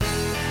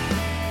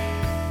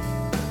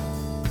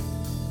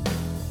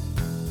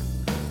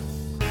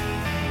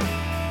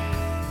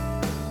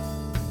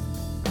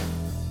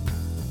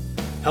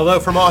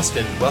Hello from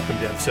Austin. Welcome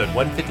to episode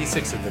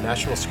 156 of the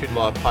National Security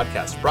Law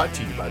Podcast, brought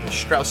to you by the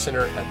Strauss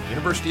Center at the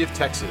University of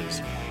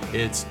Texas.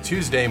 It's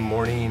Tuesday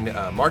morning,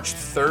 March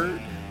 3rd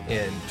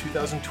in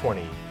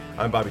 2020.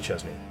 I'm Bobby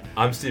Chesney.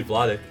 I'm Steve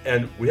Vladeck,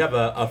 and we have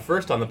a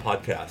first on the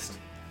podcast.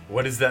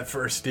 What is that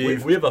first,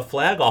 Steve? We have a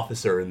flag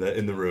officer in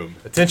the room.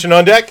 Attention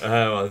on deck?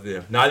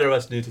 Neither of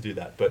us need to do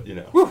that, but you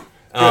know. Whew.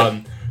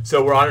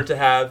 So we're honored to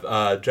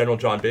have General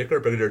John Baker,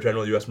 Brigadier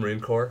General U.S. Marine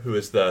Corps, who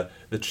is the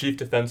Chief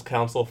Defense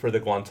Counsel for the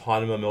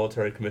Guantanamo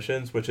Military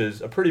Commissions, which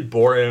is a pretty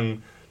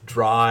boring,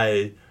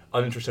 dry,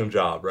 uninteresting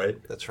job,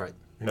 right? That's right.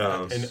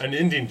 An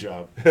ending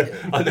job.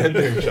 An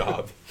ending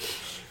job.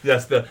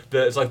 Yes,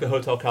 it's like the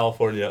Hotel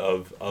California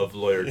of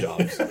lawyer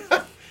jobs.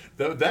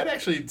 That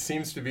actually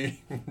seems to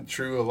be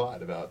true a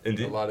lot about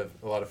Indeed. a lot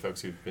of folks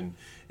who've been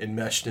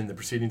enmeshed in the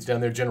proceedings down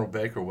there. General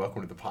Baker,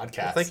 welcome to the podcast.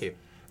 Well, thank you.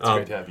 It's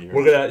great to have you here.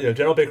 We're gonna,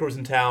 General Baker was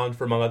in town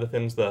for, among other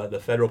things,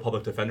 the Federal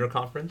Public Defender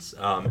Conference,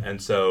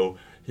 and so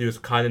he was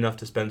kind enough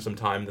to spend some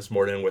time this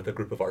morning with a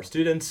group of our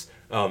students.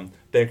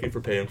 Thank you for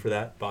paying for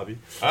that, Bobby.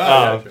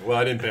 Gotcha. Well,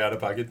 I didn't pay out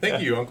of pocket.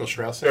 Thank you, Uncle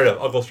Strauss Center. Fair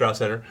enough, Uncle Strauss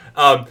Center.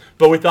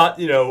 But we thought,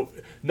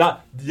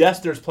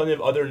 there's plenty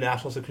of other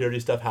national security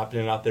stuff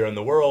happening out there in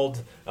the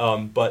world,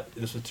 but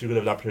this was too good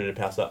of an opportunity to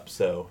pass up.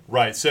 So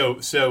right.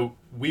 So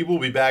we will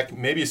be back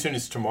maybe as soon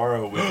as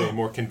tomorrow with a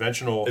more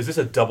conventional. Is this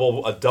a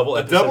double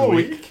episode double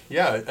week?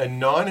 Yeah, a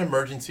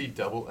non-emergency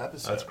double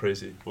episode. That's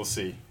crazy. We'll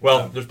see.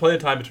 Well, there's plenty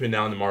of time between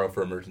now and tomorrow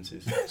for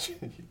emergencies.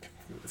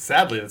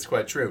 Sadly, that's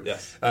quite true.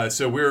 Yes.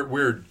 So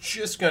we're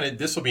just gonna.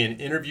 This will be an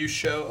interview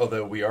show,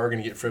 although we are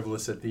going to get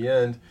frivolous at the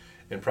end,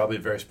 and probably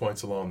at various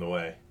points along the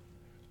way.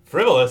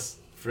 Frivolous?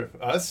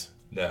 Us?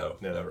 No,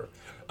 never.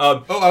 I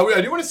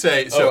do want to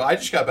say. So I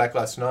just got back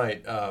last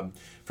night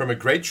from a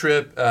great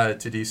trip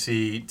to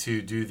D.C.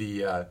 to do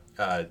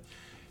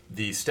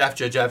the Staff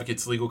Judge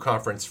Advocates Legal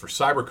Conference for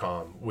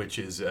Cybercom, which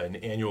is an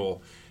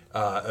annual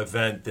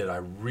event that I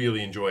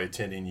really enjoy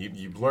attending.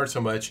 You learn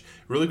so much.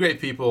 Really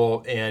great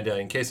people. And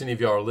in case any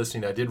of y'all are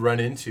listening, I did run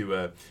into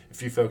a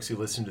few folks who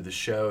listened to the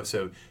show.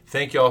 So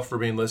thank y'all for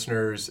being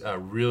listeners. I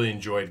really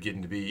enjoyed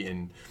getting to be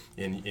in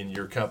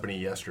your company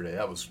yesterday.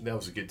 That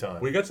was a good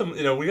time. We got some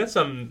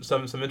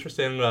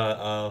interesting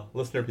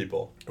listener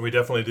people. We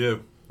definitely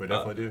do.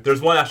 Do.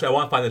 There's one, actually, I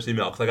want to find this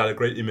email because I got a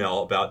great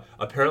email about,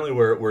 apparently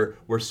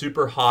we're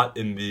super hot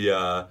in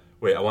the,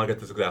 wait, I want to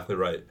get this exactly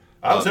right.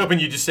 I was hoping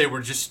you'd just say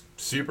we're just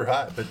super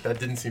hot, but that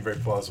didn't seem very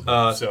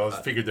plausible. So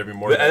I figured there'd be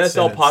more. The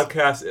NSL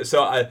podcast.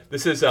 So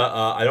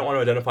I don't want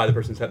to identify the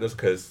person who sent this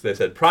because they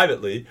said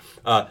privately.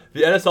 The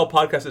NSL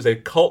podcast is a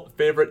cult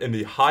favorite in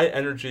the high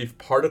energy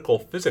particle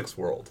physics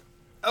world.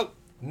 Oh,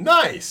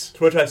 nice.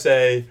 To which I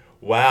say,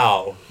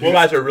 wow, you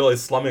guys are really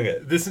slumming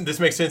it. This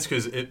makes sense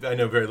because I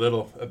know very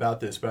little about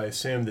this, but I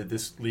assume that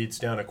this leads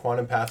down a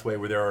quantum pathway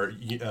where there are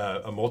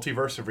a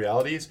multiverse of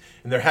realities,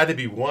 and there had to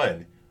be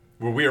one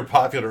where we are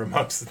popular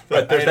amongst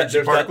the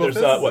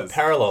there's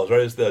parallels,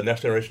 right? Is the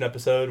Next Generation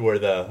episode where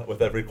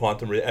with every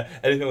quantum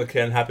anything that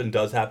can happen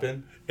does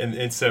happen,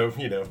 and so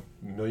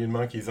million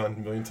monkeys on a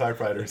million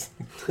typewriters.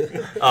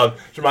 It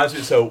reminds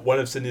me. So one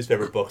of Sydney's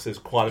favorite books is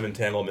Quantum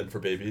Entanglement for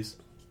Babies.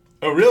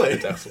 Oh, really?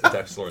 It's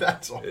excellent.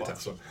 That's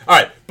awesome. All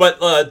right,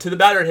 but to the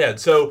matter at hand.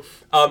 So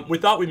we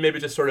thought we'd maybe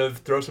just sort of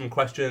throw some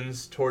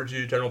questions towards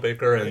you, General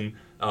Baker, and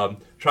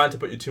trying to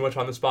put you too much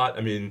on the spot.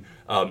 I mean,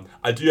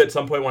 I do at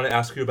some point want to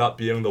ask you about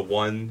being the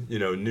one,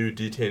 new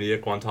detainee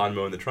at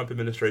Guantanamo in the Trump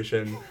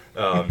administration,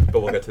 but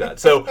we'll get to that.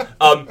 So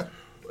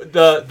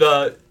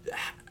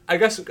I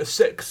guess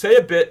say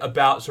a bit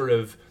about sort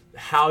of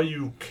how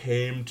you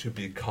came to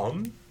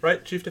become,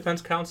 right, Chief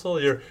Defense Counsel,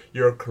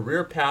 your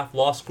career path,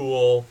 law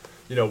school,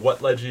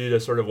 what led you to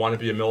sort of want to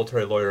be a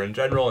military lawyer in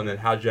general, and then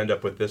how did you end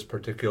up with this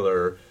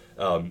particular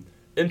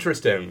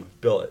interesting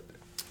billet?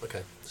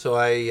 Okay. So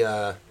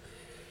I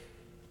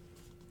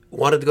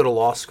wanted to go to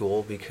law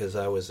school because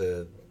I was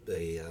a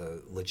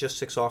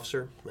logistics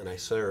officer, and I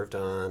served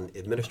on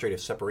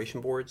administrative separation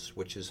boards,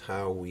 which is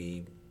how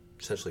we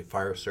essentially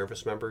fire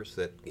service members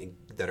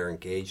that are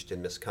engaged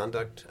in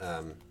misconduct.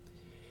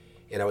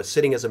 And I was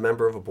sitting as a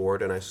member of a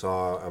board, and I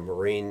saw a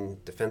Marine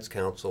defense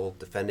counsel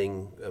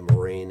defending a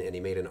Marine, and he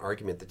made an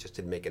argument that just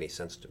didn't make any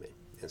sense to me.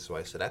 And so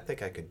I said, I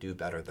think I could do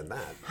better than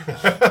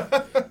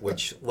that,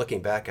 which,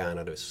 looking back on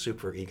it, was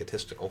super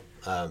egotistical.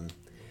 And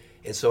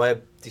so I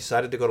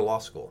decided to go to law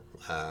school,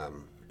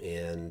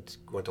 and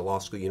went to law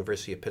school,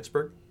 University of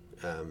Pittsburgh.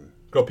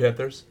 Go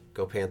Panthers.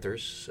 Go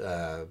Panthers.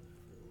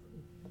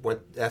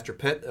 After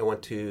Pitt, I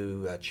went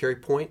to Cherry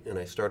Point, and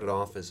I started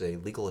off as a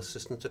legal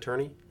assistance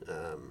attorney,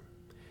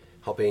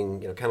 helping,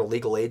 kind of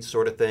legal aid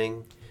sort of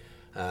thing.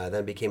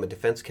 Then became a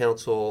defense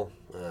counsel.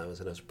 I was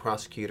a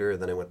prosecutor.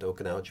 Then I went to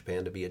Okinawa,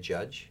 Japan to be a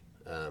judge.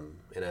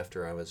 And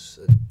after I was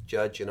a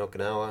judge in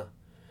Okinawa,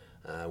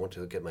 I went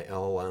to get my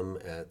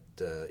LLM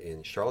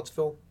in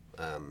Charlottesville.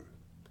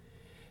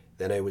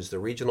 Then I was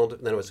then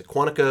I was at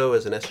Quantico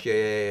as an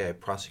SJA. I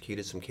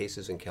prosecuted some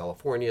cases in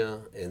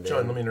California. And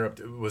John, let me interrupt.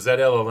 Was that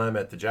LLM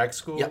at the JAG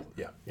school?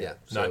 Yep. Yeah.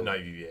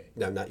 Not UVA.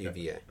 No, not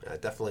UVA.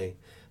 Definitely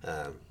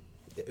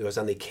it was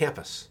on the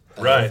campus.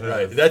 Right.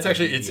 That's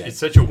actually it's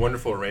such a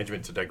wonderful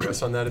arrangement to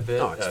digress on that a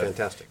bit. Oh, it's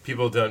fantastic.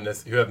 People who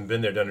haven't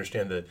been there don't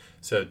understand that.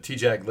 So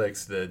TJAG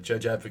Licks, the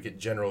Judge Advocate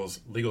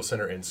General's Legal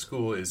Center and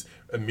School, is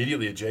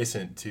immediately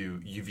adjacent to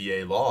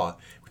UVA Law,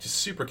 which is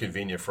super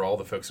convenient for all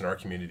the folks in our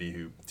community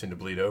who tend to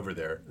bleed over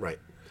there. Right.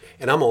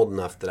 And I'm old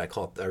enough that I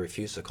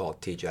refuse to call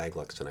it TJAG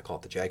Licks and I call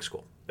it the JAG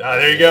School. Ah,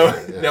 there you go.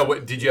 Yeah. Now,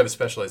 did you have a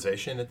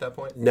specialization at that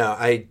point? No,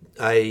 I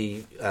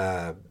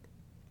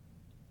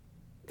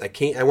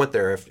went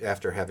there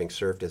after having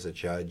served as a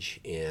judge,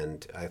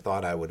 and I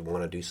thought I would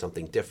want to do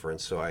something different.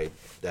 So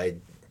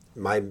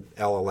my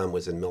LLM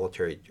was in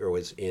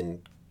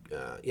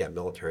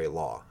military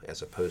law,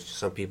 as opposed to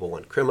some people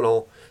went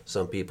criminal,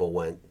 some people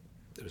went,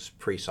 it was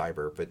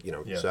pre-cyber, but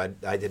so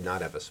I did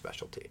not have a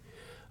specialty.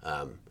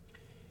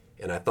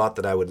 And I thought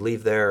that I would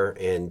leave there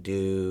and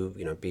do,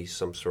 be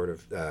some sort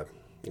of,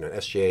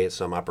 SGA at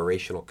some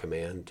operational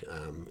command,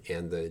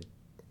 and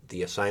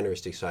the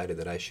assigners decided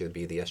that I should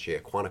be the SGA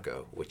at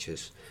Quantico, which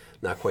is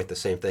not quite the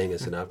same thing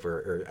as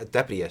a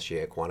deputy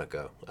SGA at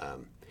Quantico.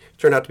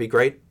 Turned out to be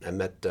great. I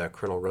met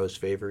Colonel Rose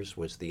Favors,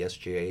 was the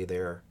SGA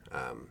there,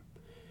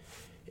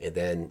 and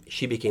then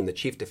she became the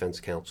Chief Defense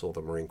Counsel of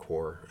the Marine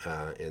Corps,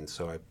 and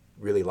so I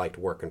really liked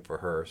working for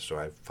her. So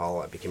I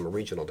became a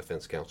regional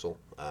defense counsel,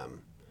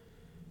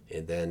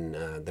 and then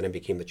I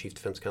became the Chief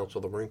Defense Counsel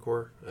of the Marine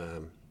Corps.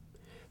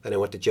 Then I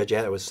went to Judge.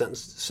 I was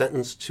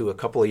sentenced to a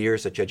couple of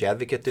years at Judge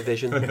Advocate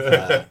Division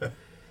to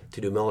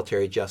do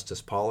military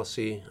justice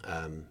policy.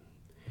 And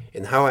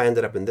how I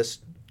ended up in this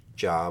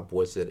job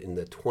was that in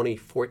the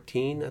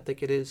 2014, I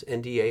think it is,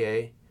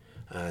 NDAA,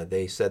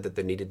 they said that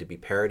there needed to be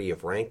parity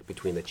of rank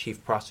between the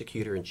Chief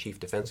Prosecutor and Chief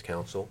Defense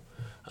Counsel.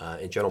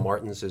 And General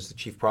Martins is the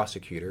Chief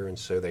Prosecutor, and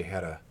so they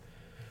had a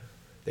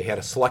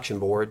selection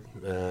board.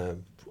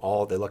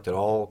 They looked at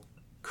all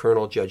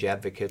colonel judge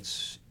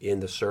advocates in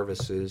the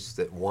services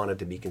that wanted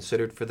to be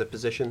considered for the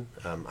position.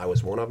 I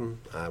was one of them.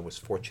 I was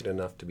fortunate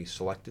enough to be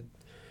selected.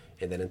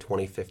 And then in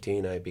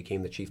 2015, I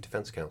became the Chief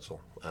Defense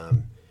Counsel.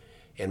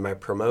 And my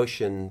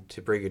promotion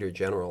to Brigadier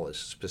General is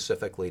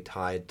specifically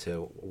tied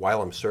to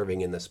while I'm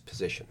serving in this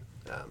position.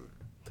 And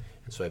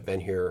so I've been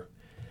here.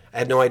 I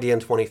had no idea in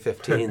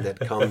 2015 that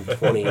come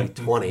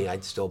 2020,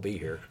 I'd still be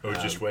here. Oh,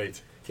 just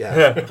wait.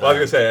 Yeah. Well, I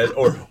was going to say,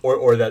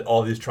 or that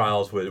all these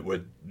trials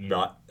would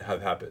not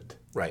have happened.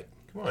 Right.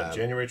 Come on,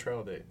 January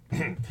trial date.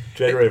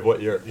 January of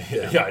what year?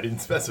 Yeah, I didn't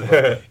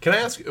specify. Can I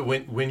ask,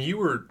 when you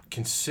were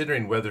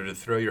considering whether to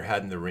throw your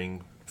hat in the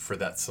ring for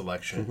that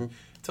selection,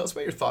 tell us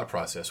about your thought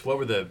process. What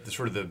were the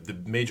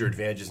major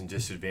advantages and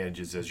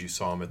disadvantages as you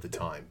saw them at the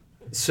time?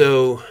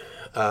 So,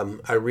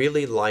 I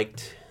really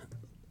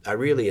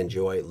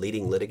enjoy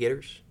leading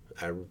litigators.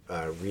 I've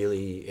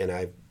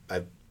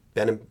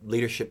been in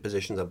leadership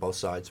positions on both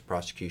sides,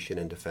 prosecution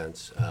and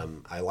defense.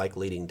 I like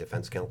leading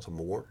defense counsel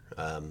more.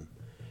 And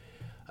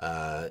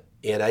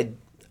I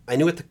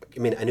knew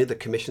the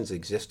commissions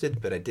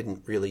existed, but I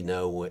didn't really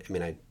know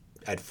I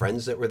had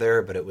friends that were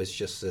there, but it was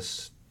just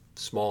this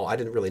small. I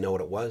didn't really know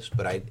what it was,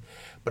 but I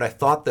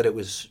thought that it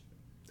was.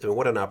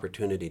 What an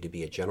opportunity to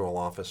be a general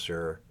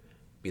officer,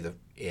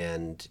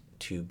 and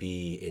to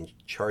be in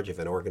charge of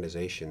an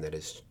organization that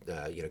is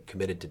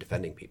committed to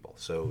defending people.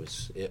 So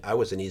I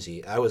was an eager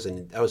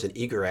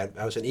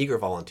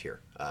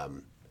volunteer,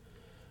 and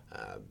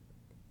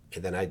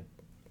then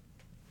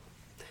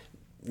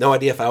no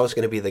idea if I was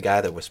going to be the guy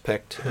that was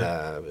picked.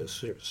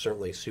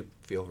 Certainly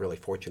feel really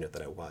fortunate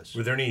that I was.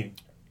 Were there any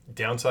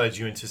downsides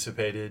you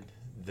anticipated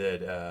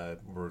that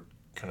were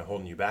kind of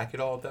holding you back at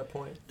all at that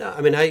point?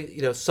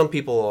 No, some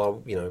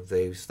people,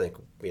 they think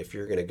if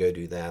you're going to go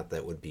do that,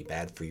 that would be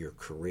bad for your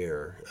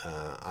career.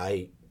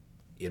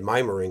 In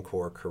my Marine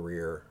Corps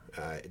career,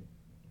 it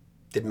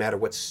didn't matter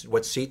what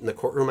seat in the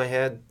courtroom I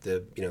had.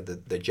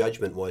 The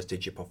judgment was,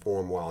 did you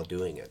perform while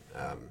doing it?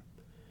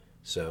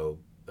 So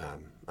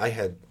I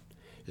had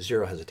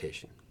zero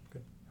hesitation.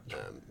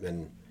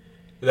 And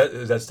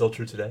is that still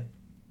true today?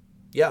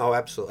 Yeah, oh,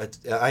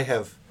 absolutely. I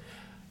have.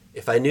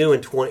 If I knew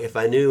in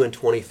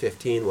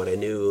 2015 what I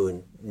know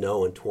in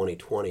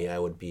 2020, I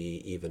would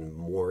be even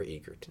more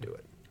eager to do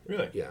it.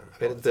 Really? Yeah.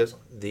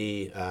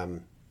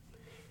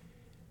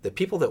 The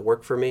people that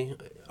work for me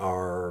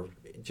are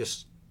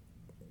just,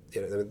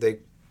 this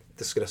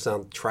is going to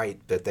sound trite,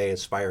 but they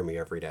inspire me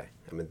every day.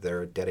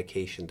 Their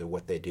dedication to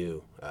what they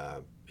do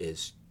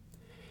is,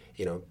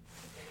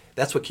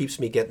 that's what keeps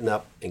me getting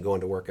up and going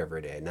to work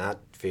every day, not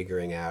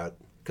figuring out.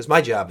 Because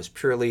my job is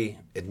purely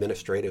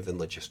administrative and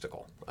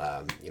logistical.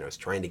 It's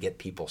trying to get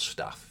people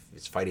stuff.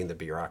 It's fighting the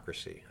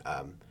bureaucracy.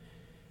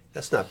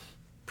 That's not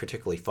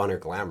particularly fun or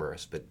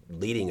glamorous, but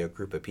leading a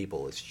group of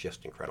people is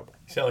just incredible.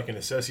 You sound like an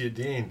associate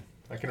dean.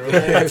 I can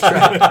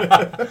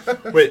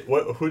relate. Wait,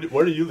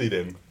 what are you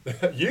leading?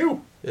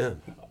 You. Yeah.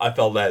 I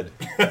felt led.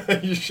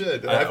 You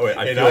should.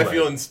 I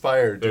feel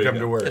inspired to come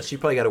to work. Yes, you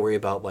probably got to worry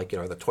about,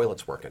 are the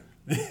toilets working?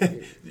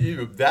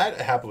 That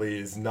happily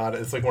is not.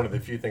 It's like one of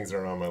the few things that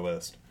are on my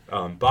list.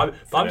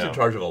 Bob's in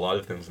charge of a lot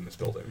of things in this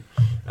building.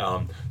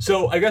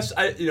 So I guess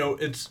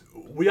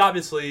we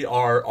obviously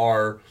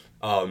are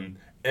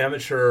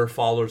amateur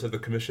followers of the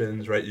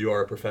commissions, right? You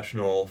are a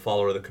professional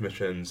follower of the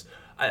commissions.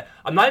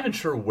 I'm not even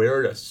sure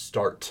where to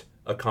start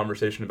a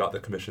conversation about the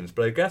commissions,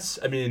 but I guess,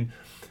 I mean,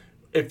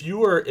 if you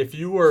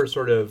were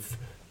sort of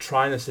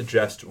trying to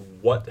suggest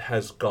what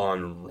has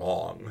gone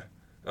wrong,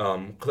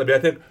 because I mean, I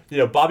think,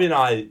 Bobby and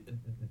I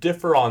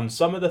differ on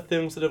some of the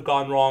things that have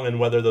gone wrong and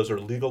whether those are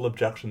legal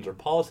objections or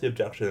policy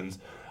objections.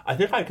 I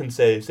think I can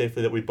say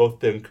safely that we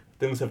both think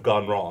things have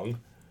gone wrong.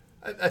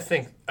 I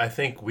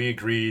think we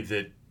agree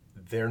that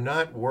they're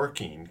not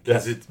working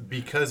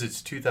because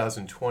it's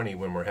 2020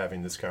 when we're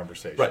having this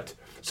conversation. Right.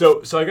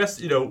 So I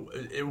guess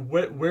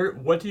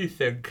what do you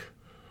think?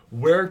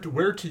 Where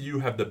do you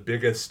have the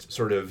biggest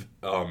sort of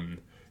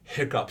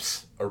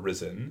hiccups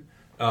arisen,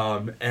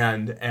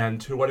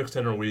 and to what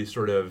extent are we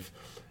sort of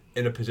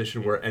in a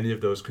position where any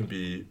of those can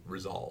be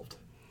resolved?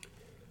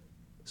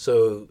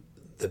 So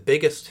the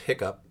biggest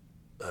hiccup,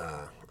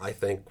 I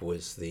think,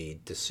 was the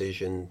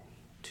decision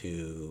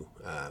to,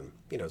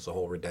 it's the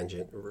whole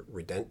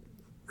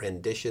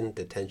rendition,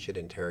 detention,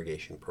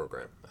 interrogation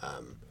program.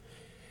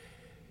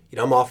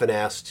 I'm often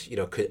asked,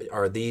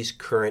 are these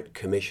current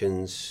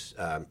commissions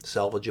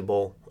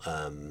salvageable?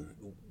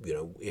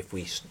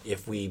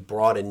 If we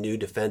brought a new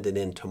defendant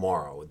in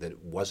tomorrow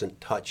that wasn't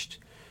touched,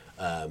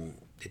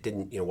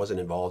 wasn't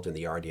involved in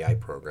the RDI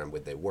program,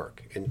 would they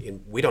work?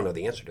 And we don't know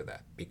the answer to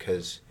that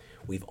because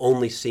we've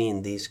only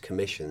seen these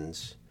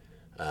commissions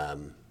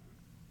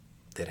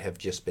that have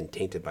just been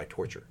tainted by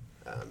torture.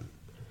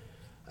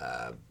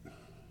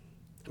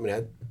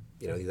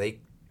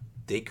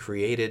 They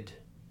created.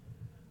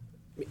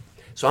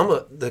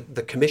 So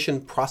the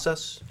commission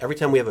process. Every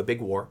time we have a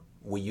big war,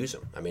 we use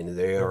them. I mean,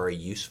 they are a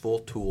useful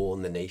tool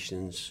in the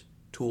nation's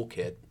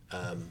toolkit,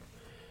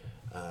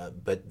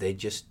 but they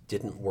just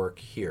didn't work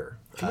here.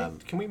 Can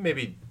we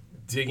maybe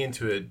dig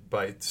into it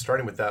by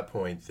starting with that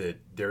point that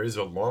there is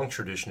a long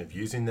tradition of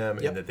using them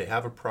and that they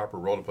have a proper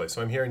role to play.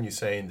 So I'm hearing you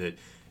saying that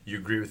you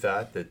agree with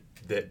that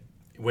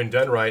when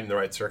done right in the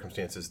right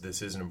circumstances,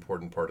 this is an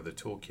important part of the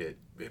toolkit.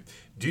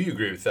 Do you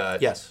agree with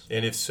that? Yes.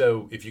 And if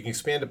so, if you can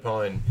expand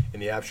upon in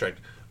the abstract,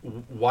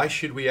 why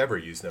should we ever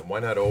use them? Why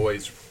not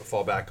always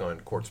fall back on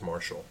courts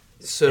martial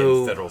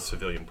and federal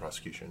civilian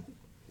prosecution?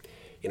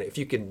 If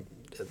you could,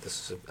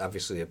 this is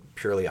obviously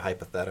purely a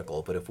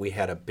hypothetical, but if we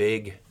had a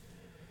big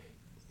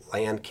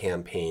land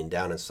campaign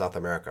down in South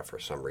America for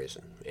some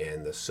reason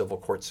and the civil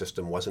court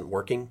system wasn't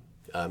working,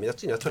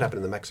 that's what happened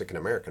in the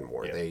Mexican-American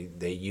War. Yeah.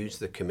 They used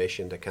the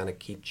commission to kind of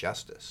keep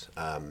justice.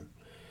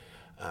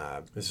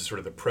 This is sort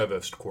of the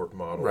Prevost court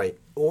model, right?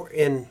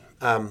 And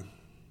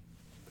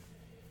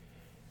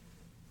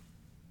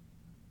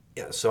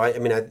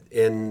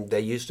they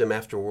used them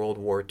after World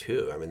War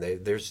II. I mean,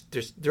 there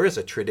is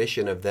a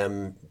tradition of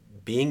them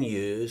being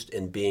used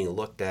and being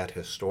looked at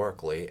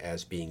historically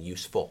as being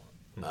useful.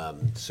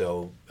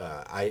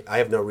 I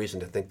have no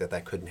reason to think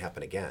that couldn't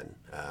happen again.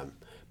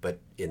 But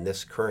in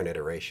this current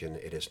iteration,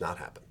 it has not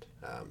happened.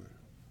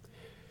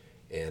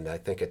 And I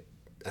think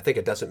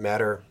it doesn't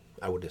matter.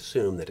 I would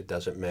assume that it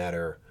doesn't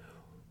matter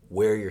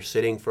where you're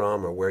sitting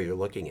from or where you're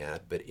looking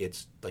at. But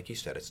it's like you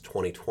said, it's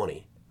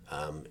 2020,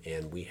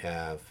 and we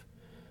have,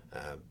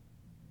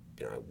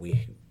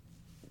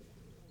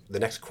 the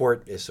next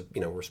court is,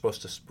 we're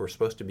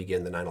supposed to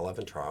begin the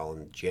 9/11 trial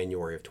in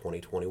January of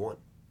 2021.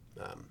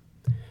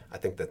 I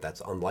think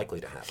that's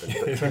unlikely to happen.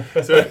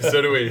 But, so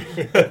do we.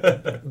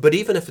 But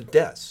even if it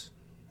does,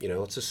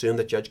 let's assume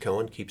that Judge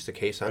Cohen keeps the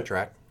case on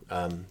track.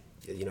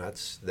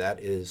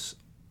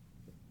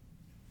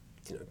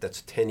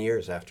 That's 10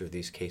 years after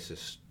these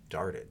cases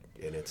started,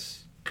 and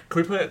it's.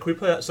 Can we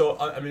play that? So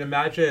I mean,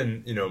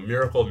 imagine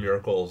miracle of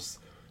miracles,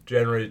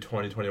 January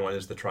 2021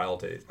 is the trial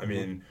date. I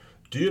mean,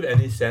 do you have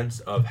any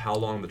sense of how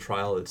long the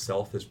trial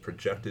itself is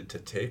projected to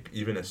take,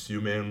 even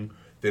assuming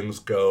things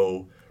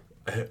go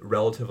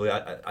relatively,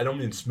 I don't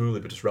mean smoothly,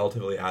 but just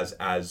relatively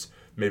as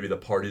maybe the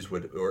parties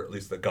would, or at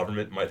least the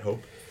government might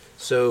hope?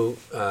 So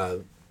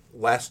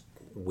last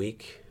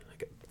week,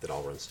 it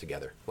all runs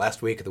together.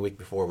 Last week or the week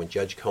before, when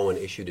Judge Cohen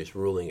issued his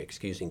ruling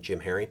excusing Jim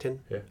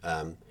Harrington,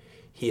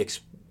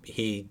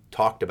 he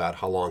talked about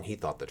how long he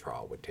thought the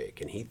trial would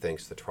take, and he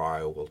thinks the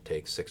trial will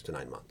take 6 to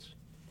 9 months.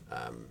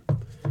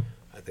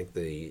 I think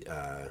the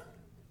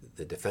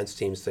defense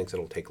teams thinks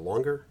it'll take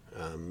longer,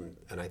 and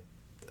I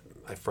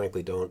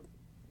frankly don't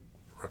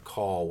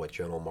recall what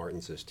General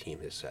Martins's team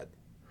has said.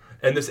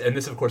 And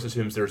this of course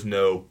assumes there's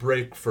no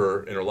break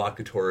for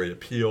interlocutory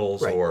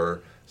appeals, right,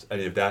 or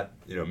any of that,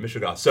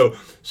 mishigas.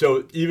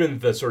 So even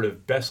the sort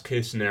of best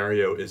case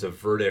scenario is a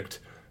verdict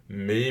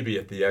maybe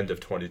at the end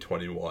of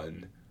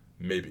 2021,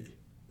 maybe.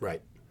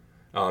 Right.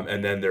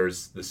 And then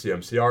there's the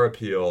CMCR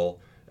appeal,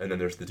 and then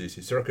there's the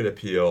DC Circuit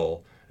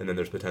appeal, and then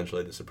there's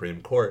potentially the Supreme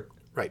Court.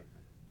 Right.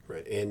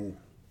 And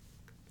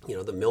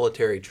the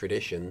military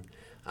tradition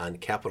on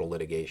capital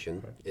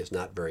litigation is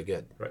not very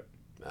good. Right.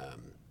 I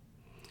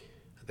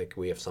think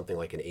we have something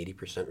like an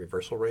 80%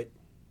 reversal rate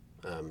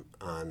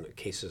on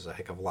cases a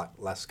heck of a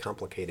lot less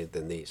complicated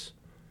than these.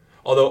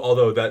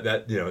 Although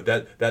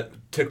that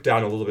ticked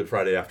down a little bit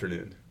Friday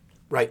afternoon.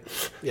 Right.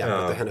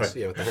 Yeah, with the Hennis. Right.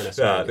 Yeah, with the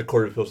Hennis. The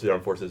Court of Appeals of the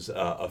Armed Forces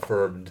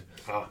affirmed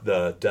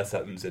the death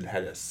sentence in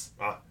Hennis.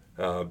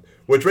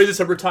 Which raises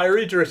some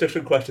retiree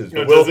jurisdiction questions,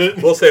 but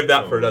we'll save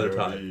that for another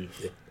time.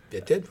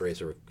 It did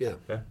raise a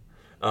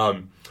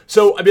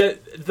So I mean,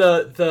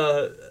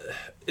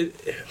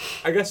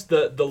 I guess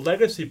the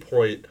legacy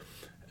point.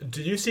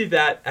 Do you see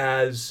that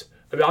as?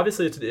 I mean,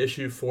 obviously it's an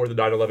issue for the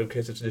 9/11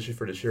 case. It's an issue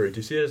for Nashiri. Do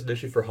you see it as an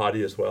issue for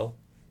Hadi as well?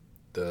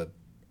 The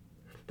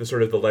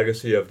sort of the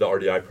legacy of the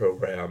RDI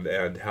program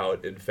and how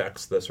it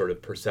infects the sort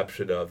of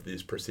perception of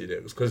these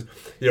proceedings. Because,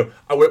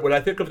 when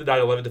I think of the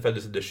 9/11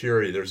 defendants in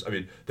Nashiri,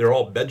 they're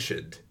all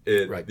mentioned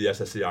in the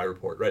SSCI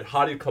report, right?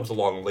 Hadi comes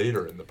along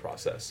later in the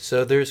process.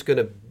 So there's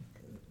going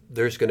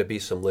to be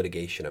some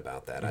litigation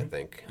about that, I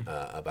think,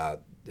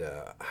 about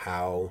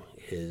how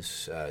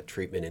his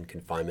treatment in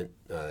confinement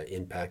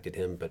impacted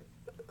him. But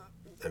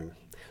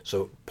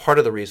so part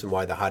of the reason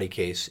why the Hadi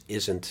case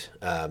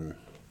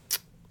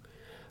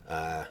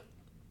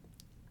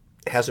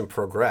hasn't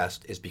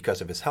progressed is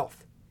because of his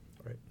health.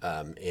 Right.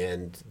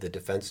 And the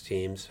defense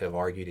teams have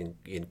argued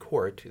in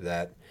court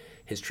that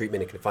his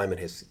treatment in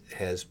confinement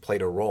has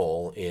played a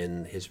role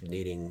in his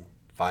needing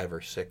 5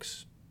 or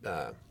 6,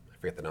 I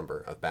forget the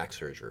number, of back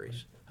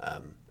surgeries.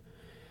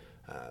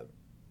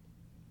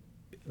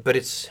 But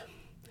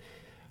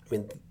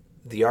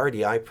the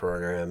RDI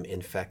program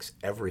infects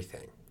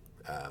everything.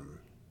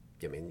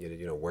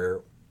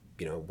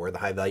 Where the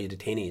high value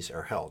detainees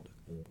are held,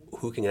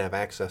 who can have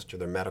access to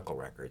their medical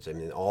records. I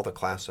mean, all the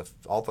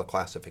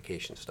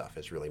classification stuff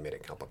has really made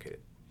it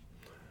complicated.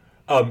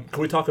 Can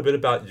we talk a bit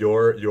about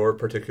your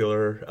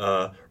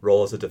particular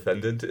role as a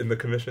defendant in the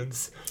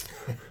commissions?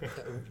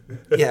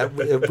 Yeah,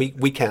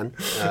 we can.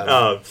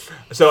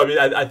 So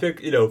I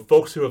think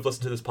folks who have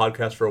listened to this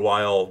podcast for a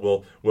while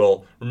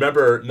will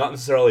remember not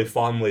necessarily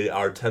fondly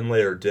our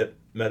 10-layer dip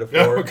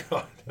metaphor.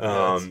 Oh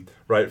God!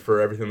 Right,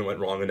 for everything that went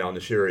wrong in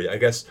Al-Nashiri. I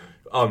guess.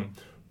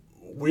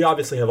 We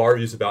obviously have our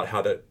views about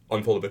how that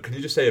unfolded, but can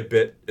you just say a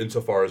bit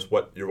insofar as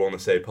what you're willing to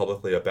say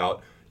publicly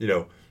about,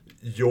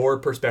 your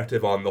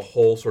perspective on the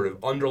whole sort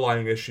of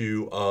underlying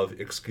issue of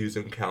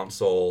excusing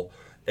counsel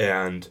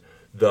and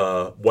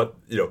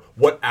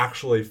what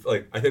actually,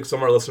 I think some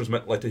of our listeners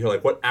might like to hear,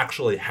 what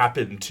actually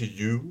happened to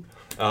you,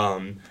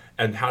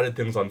 and how did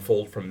things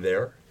unfold from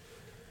there?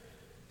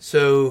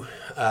 So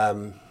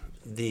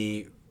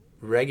the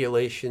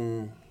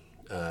regulation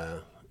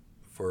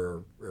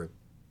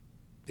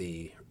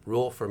the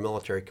rule for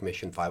Military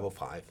Commission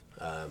 505,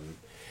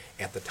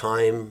 at the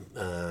time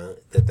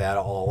that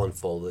all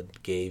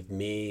unfolded, gave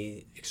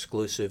me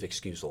exclusive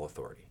excusal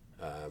authority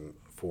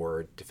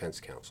for defense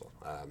counsel.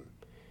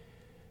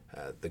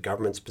 The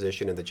government's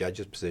position and the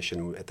judge's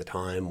position at the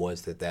time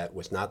was that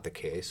was not the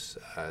case.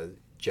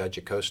 Judge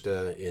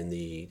Acosta in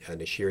the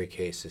Nashiri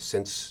case has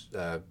since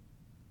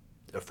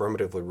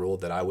affirmatively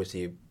ruled that I was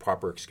the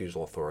proper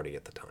excusal authority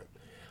at the time.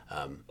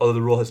 Although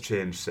the rule has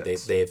changed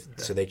since.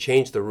 So they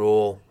changed the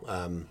rule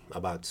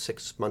about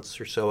 6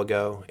 months or so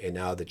ago, and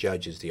now the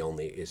judge is the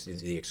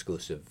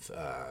exclusive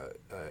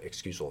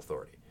excusal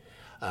authority.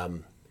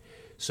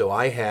 So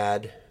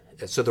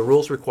the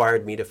rules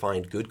required me to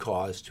find good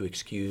cause to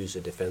excuse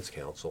a defense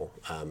counsel,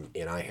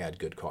 and I had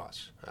good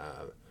cause.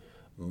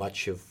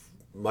 Much of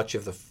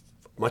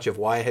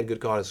why I had good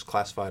cause is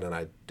classified, and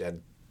I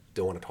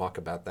don't want to talk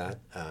about that.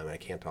 I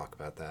can't talk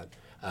about that.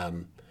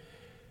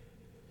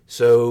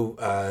 So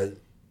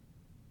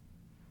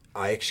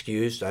I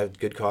had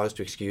good cause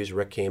to excuse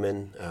Rick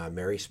Kamen,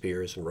 Mary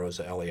Spears, and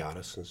Rosa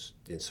Eliadis,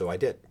 and so I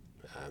did.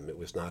 It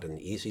was not an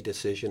easy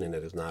decision, and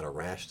it is not a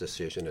rash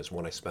decision. It's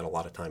one I spent a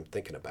lot of time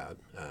thinking about.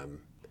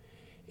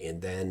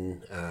 And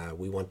then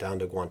we went down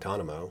to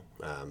Guantanamo,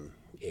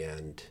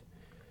 and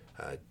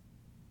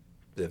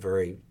the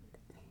very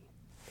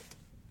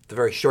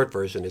short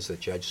version is that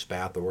Judge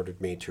Spath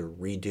ordered me to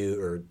redo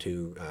or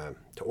to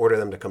order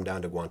them to come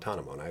down to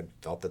Guantanamo, and I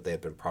felt that they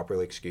had been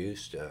properly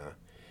excused,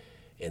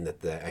 and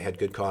that I had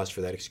good cause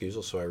for that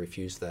excusal, so I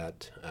refused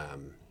that.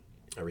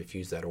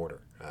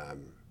 Order,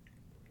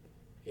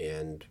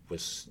 and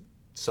was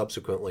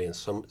subsequently and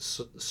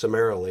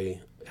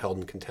summarily held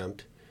in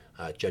contempt.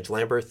 Judge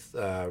Lamberth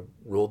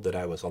ruled that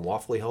I was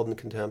unlawfully held in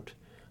contempt,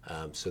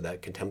 so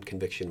that contempt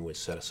conviction was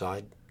set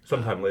aside.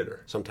 Sometime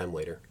later.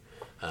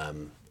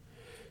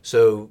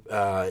 So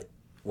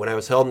when I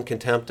was held in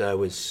contempt, I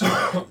was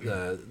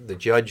the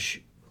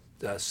judge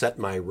set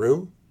my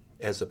room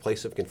as a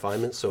place of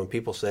confinement. So when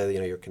people say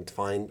you're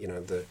confined,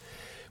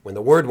 when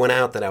the word went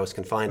out that I was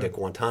confined at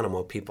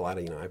Guantanamo, people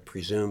I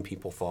presume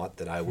people thought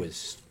that I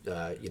was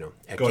at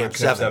Going Camp to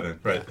Camp 7.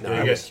 Right.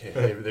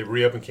 They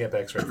reopened Camp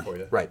X right for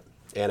you. Right,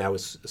 and I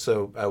was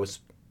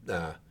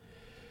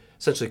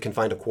essentially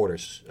confined to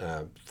quarters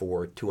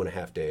for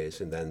 2.5 days,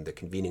 and then the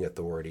convening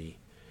authority.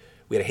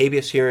 We had a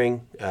habeas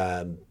hearing,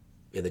 and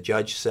the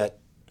judge set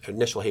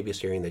initial habeas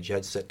hearing. The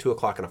judge set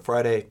 2:00 on a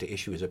Friday to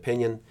issue his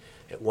opinion.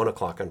 At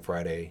 1:00 on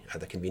Friday,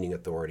 the convening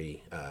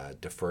authority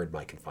deferred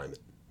my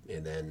confinement,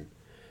 and then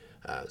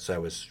so I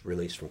was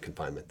released from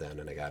confinement then,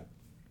 and I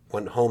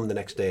went home the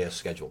next day as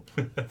scheduled.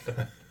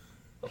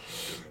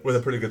 With a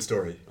pretty good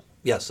story.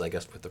 Yes, I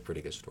guess with a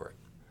pretty good story.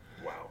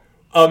 Wow.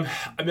 I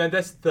mean,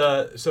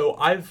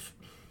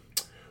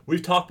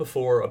 we've talked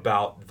before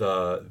about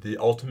the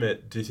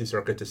ultimate D.C.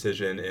 Circuit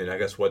decision in, I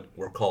guess, what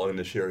we're calling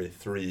Nashiri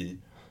 3,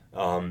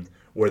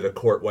 where the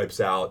court wipes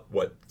out,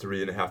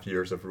 3.5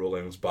 years of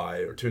rulings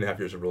or 2.5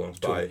 years of rulings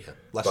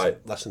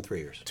less than 3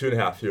 years.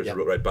 2.5 years, yep.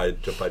 Right, by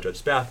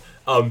Judge Spath.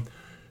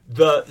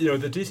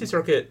 The D.C.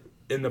 Circuit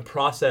in the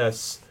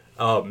process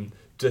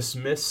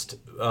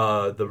dismissed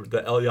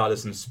the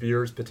Eliottis and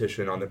Spears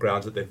petition on the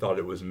grounds that they thought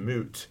it was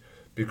moot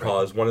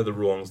because one of the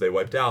rulings they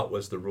wiped out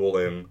was the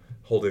ruling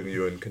holding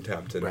you in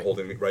contempt and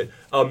holding right.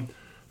 I'm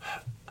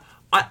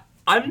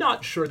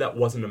not sure that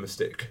wasn't a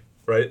mistake,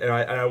 right? And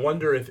I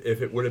wonder if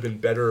it would have been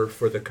better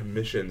for the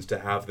commissions to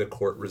have the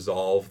court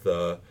resolve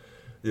the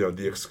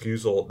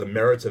excusal, the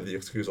merits of the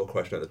excusal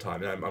question at the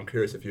time. And I'm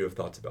curious if you have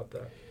thoughts about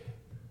that.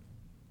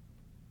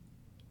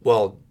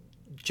 Well,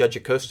 Judge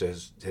Acosta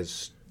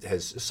has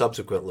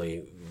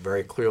subsequently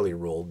very clearly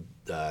ruled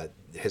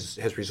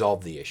has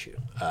resolved the issue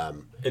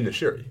in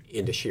Nashiri.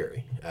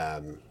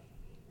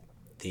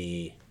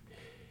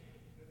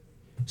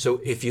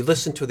 So if you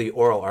listen to the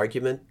oral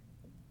argument,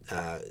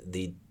 one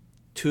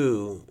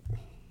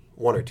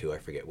or two, I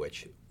forget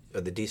which,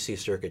 of the D.C.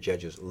 Circuit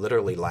judges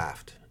literally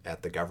laughed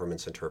at the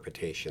government's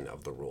interpretation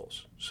of the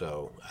rules.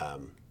 So I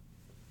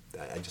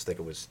just think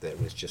it was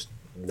just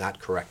not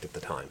correct at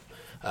the time.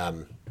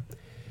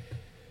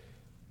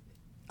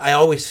 I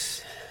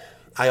always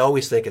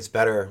think it's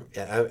better.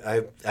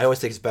 I always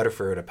think it's better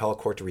for an appellate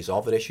court to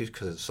resolve an issue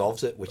because it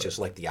solves it, which is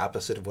like the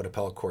opposite of what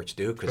appellate courts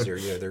do because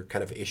they're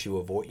kind of issue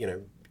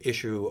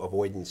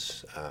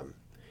avoidance.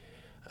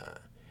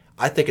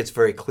 I think it's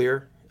very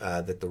clear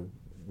that the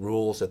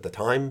rules at the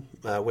time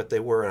what they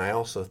were, and I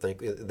also think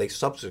they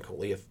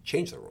subsequently have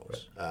changed the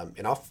rules.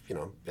 And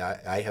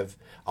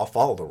I'll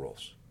follow the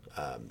rules.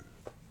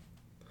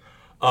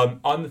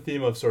 On the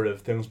theme of sort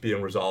of things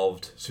being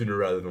resolved sooner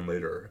rather than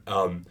later,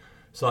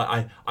 so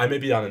I may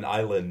be on an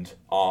island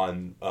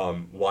on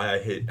why I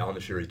hate Al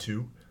Nashiri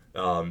 2,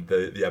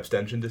 the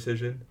abstention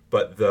decision,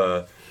 but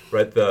the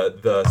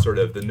sort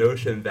of the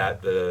notion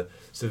that the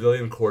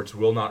civilian courts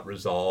will not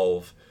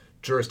resolve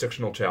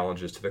jurisdictional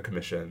challenges to the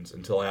commissions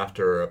until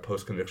after a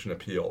post-conviction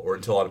appeal or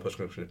until on a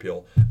post-conviction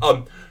appeal.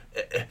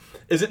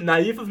 Is it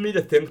naive of me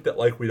to think that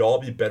we'd all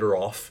be better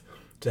off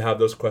to have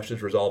those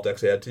questions resolved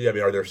ex ante? I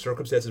mean, are there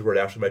circumstances where it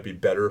actually might be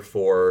better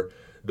for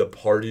the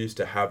parties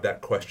to have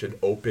that question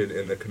open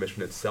in the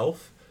commission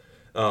itself?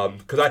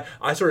 Because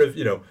I sort of,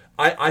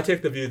 I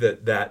take the view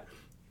that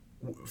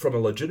from a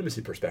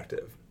legitimacy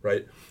perspective,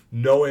 right,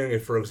 knowing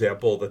if, for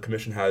example, the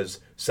commission has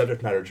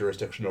subject matter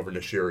jurisdiction over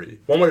Nashiri,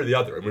 one way or the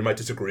other, and we might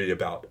disagree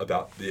about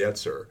the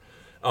answer,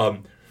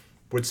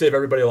 would save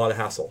everybody a lot of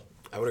hassle.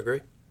 I would agree.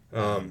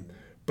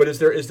 But is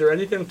there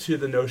anything to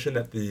the notion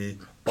that the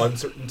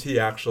uncertainty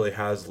actually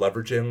has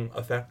leveraging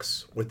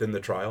effects within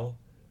the trial?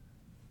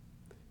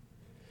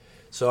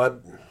 So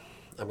I'm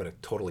going to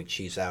totally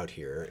cheese out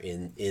here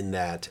in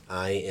that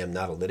I am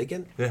not a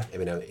litigant. Yeah. I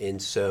mean,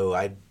 and so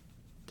I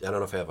don't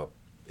know if I have a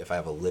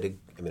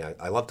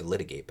I love to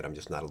litigate, but I'm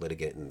just not a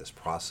litigant in this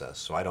process.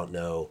 So I don't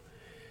know.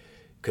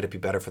 Could it be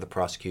better for the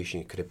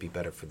prosecution? Could it be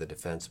better for the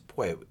defense?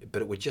 Boy,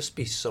 but it would just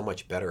be so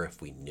much better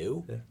if we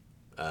knew. Yeah.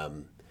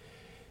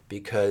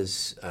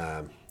 Because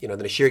the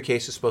Nashiri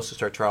case is supposed to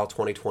start trial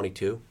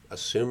 2022.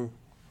 Assume,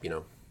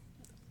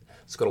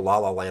 let's go to La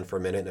La Land for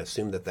a minute and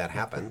assume that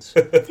happens.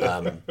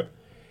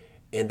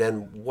 And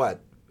then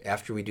what?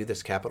 After we do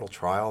this capital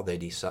trial,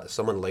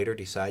 someone later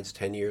decides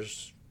 10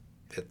 years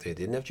that they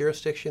didn't have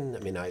jurisdiction. I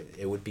mean, I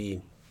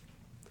think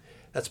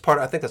that's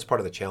part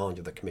of the challenge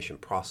of the commission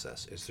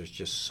process is there's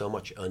just so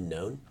much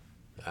unknown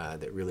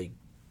that it really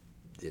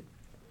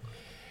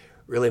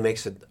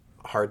makes it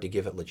hard to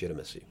give it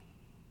legitimacy.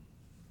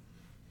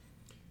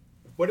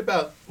 What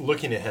about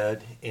looking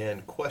ahead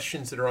and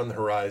questions that are on the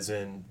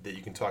horizon that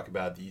you can talk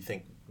about that you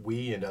think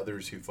we and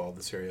others who follow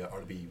this area ought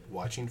to be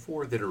watching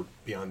for that are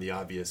beyond the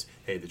obvious,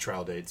 hey, the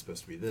trial date's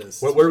supposed to be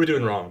this? What are we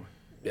doing wrong?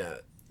 Yeah.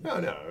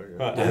 No.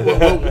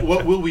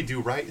 What will we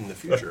do right in the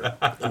future?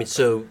 I mean,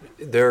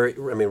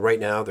 right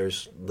now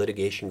there's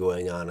litigation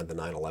going on in the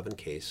 9/11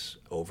 case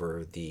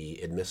over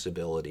the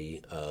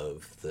admissibility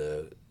of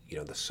the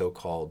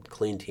so-called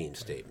clean team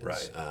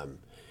statements. Right.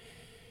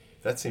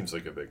 That seems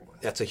like a big one.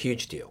 That's a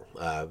huge deal.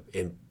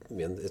 And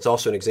it's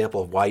also an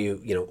example of why you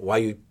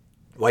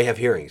have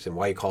hearings and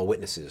why you call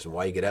witnesses and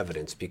why you get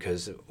evidence.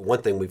 Because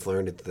one thing we've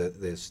learned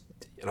is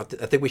I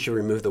think we should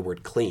remove the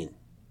word clean.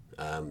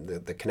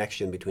 The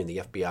connection between the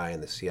FBI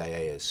and the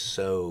CIA is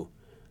so.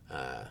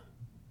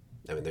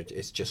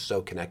 It's just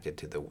so connected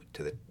to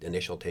the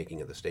initial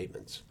taking of the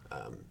statements.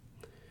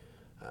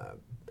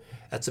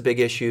 That's a big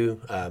issue.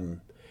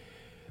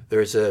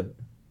 There's a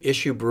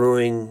issue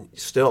brewing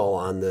still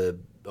on the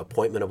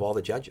appointment of all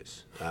the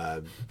judges.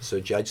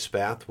 So Judge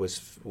Spath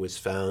was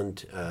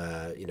found.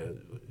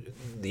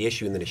 The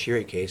issue in the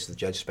Nashiri case, the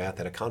Judge Spath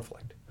had a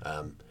conflict.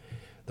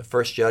 The the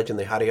first judge in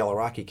the Hadi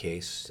al-Iraqi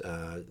case,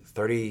 I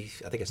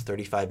think it's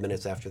 35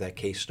 minutes after that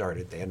case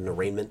started, they had an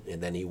arraignment,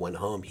 and then he went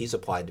home. He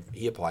applied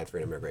for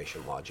an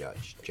immigration law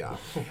judge job.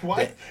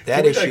 Why?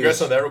 Can we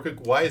digress on that real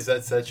quick? Why is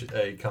that such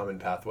a common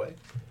pathway?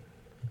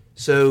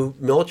 So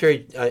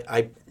military,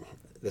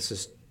 this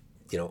is,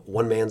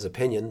 one man's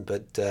opinion,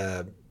 but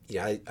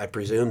I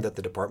presume that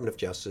the Department of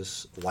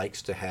Justice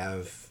likes to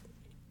have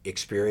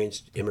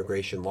experienced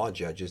immigration law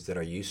judges that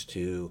are used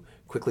to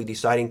quickly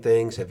deciding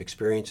things, have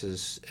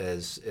experiences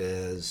as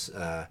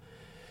a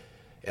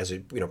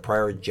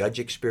prior judge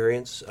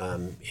experience,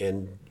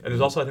 and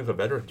there's also, I think, a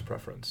veteran's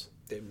preference.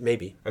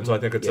 Maybe. And so I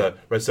think it's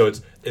right. So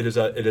it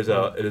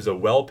is a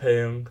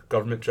well-paying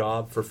government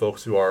job for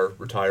folks who are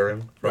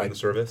retiring from the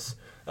service.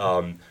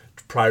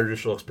 Prior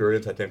judicial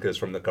experience, I think, is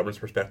from the government's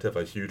perspective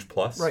a huge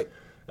plus. Right.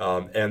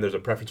 And there's a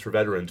preference for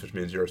veterans, which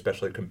means you're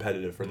especially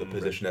competitive for the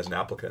position as an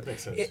applicant.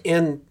 Makes sense.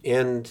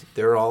 And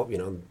they're all,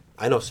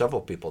 I know several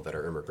people that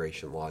are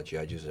immigration law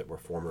judges that were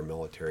former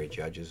military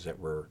judges that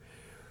were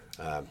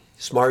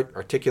smart,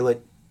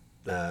 articulate,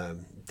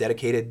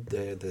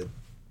 dedicated.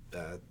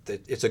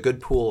 It's a good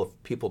pool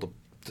of people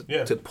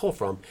to pull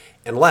from,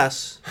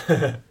 unless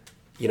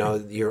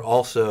you're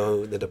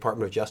also the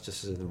Department of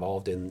Justice is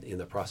involved in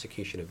the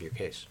prosecution of your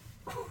case.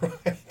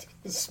 Right,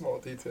 small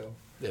detail.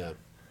 Yeah.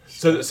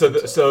 So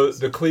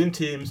the clean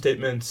team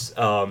statements,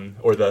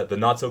 or the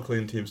not so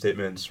clean team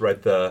statements,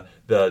 right? The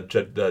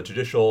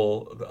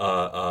judicial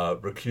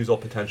recusal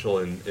potential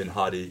in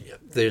Hadi. Yeah.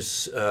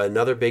 There's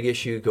another big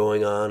issue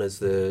going on is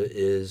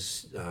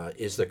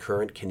the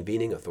current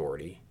convening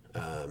authority.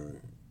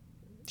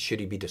 Should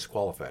he be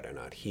disqualified or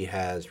not? He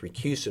has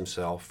recused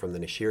himself from the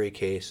Nashiri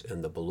case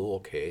and the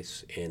Balul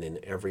case, and in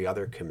every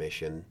other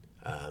commission,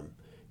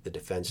 the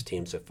defense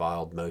teams have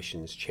filed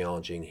motions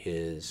challenging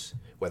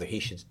whether he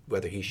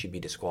should be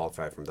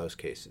disqualified from those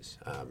cases.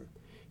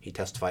 He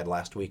testified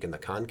last week in the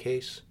Khan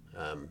case.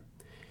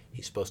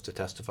 He's supposed to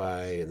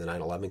testify in the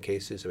 9/11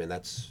 cases. I mean,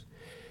 that's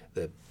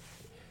the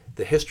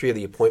history of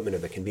the appointment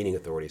of the convening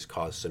authorities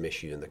caused some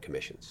issue in the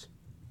commissions.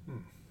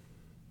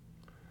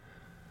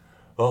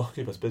 Well,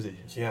 keep us busy.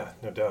 Yeah,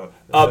 no doubt.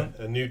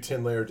 A new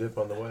 10-layer dip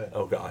on the way.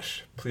 Oh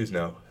gosh, please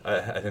no.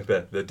 I think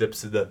that the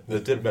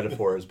dip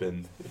metaphor has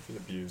been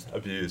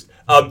abused.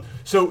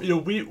 So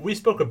we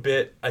spoke a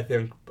bit, I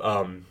think,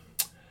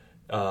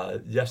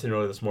 yesterday and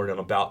earlier this morning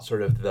about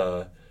sort of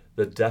the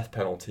death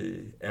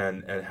penalty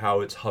and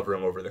how it's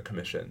hovering over the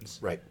commissions.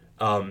 Right.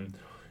 I've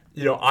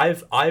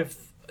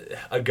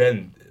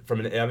again, from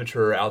an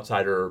amateur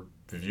outsider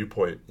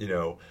viewpoint,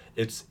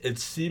 it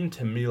seemed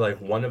to me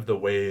like one of the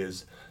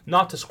ways,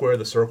 not to square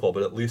the circle,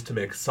 but at least to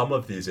make some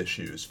of these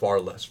issues far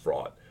less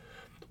fraught,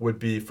 would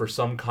be for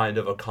some kind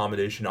of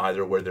accommodation,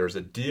 either where there's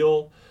a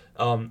deal,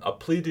 a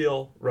plea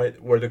deal,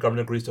 right, where the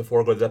government agrees to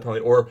forego the death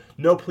penalty, or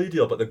no plea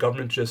deal, but the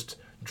government just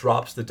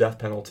drops the death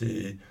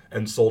penalty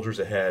and soldiers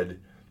ahead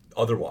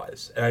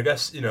otherwise. And I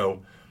guess,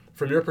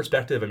 from your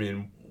perspective, I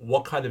mean,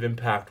 what kind of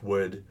impact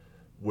would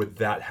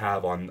that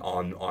have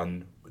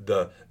on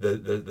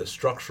the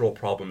structural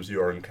problems you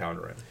are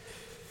encountering?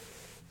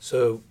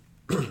 So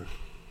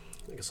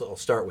I guess I'll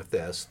start with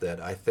this, that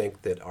I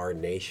think that our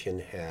nation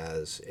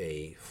has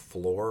a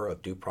floor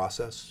of due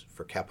process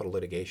for capital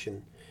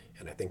litigation,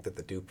 and I think that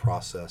the due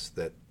process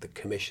that the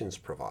commissions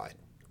provide,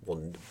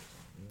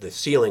 the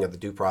ceiling of the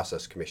due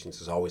process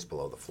commissions is always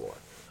below the floor.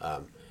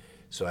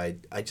 So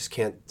I just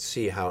can't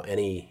see how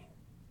any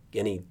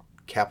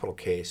capital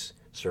case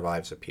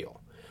survives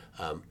appeal.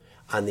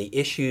 On the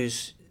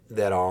issues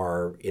that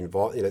are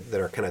involved,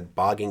 that are kind of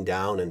bogging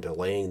down and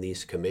delaying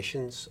these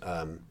commissions,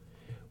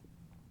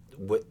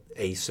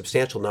 a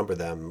substantial number of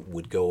them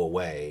would go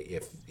away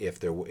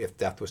if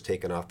death was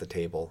taken off the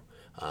table.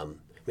 I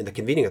mean, the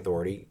convening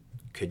authority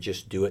could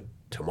just do it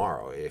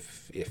tomorrow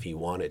if he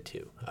wanted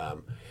to.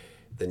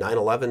 The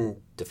 9/11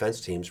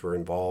 defense teams were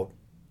involved.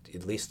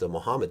 At least the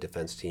Mohammed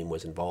defense team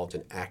was involved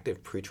in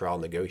active pretrial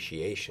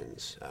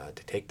negotiations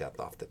to take death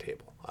off the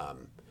table.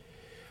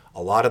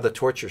 A lot of the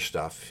torture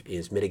stuff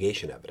is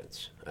mitigation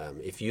evidence.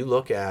 If you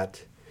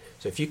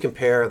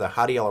compare the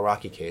Hadi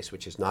al-Iraqi case,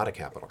 which is not a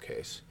capital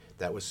case,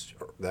 that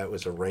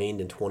was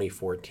arraigned in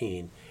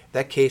 2014.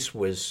 That case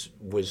was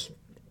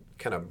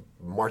kind of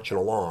marching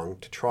along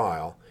to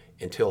trial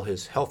until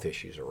his health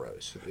issues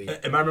arose.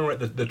 Am I remembering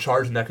right, the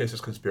charge in that case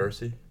is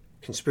conspiracy?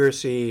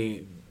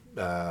 Conspiracy,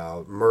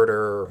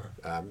 murder,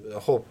 a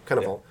whole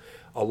kind of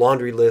a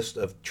laundry list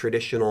of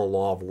traditional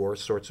law of war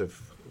sorts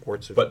of.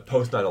 But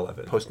post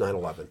 9/11. Post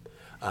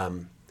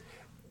 9/11.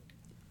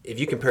 If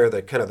you compare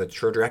the kind of the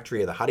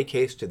trajectory of the Hadi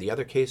case to the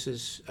other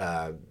cases,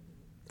 the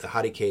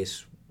Hadi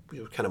case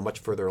kind of much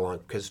further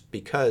along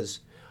because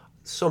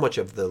so much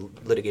of the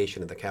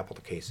litigation of the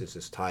capital cases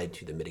is tied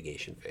to the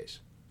mitigation phase.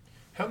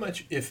 How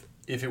much, if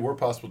it were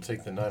possible to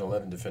take the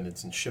 9/11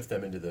 defendants and shift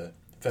them into the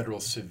federal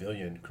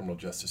civilian criminal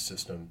justice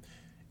system,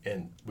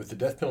 and with the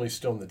death penalty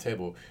still on the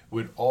table,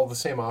 would all the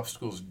same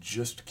obstacles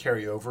just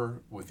carry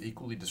over with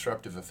equally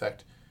disruptive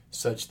effect,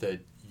 such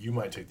that you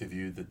might take the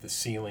view that the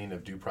ceiling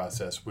of due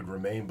process would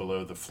remain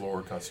below the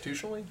floor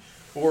constitutionally,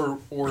 or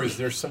is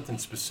there something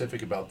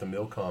specific about the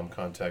MILCOM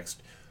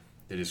context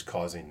that is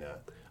causing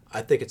that?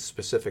 I think it's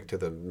specific to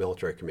the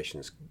military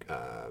commissions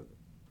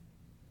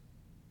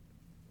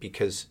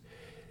because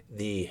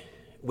we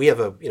have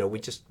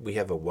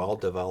a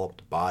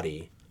well-developed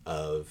body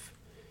of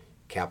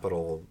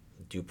capital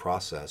due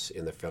process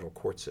in the federal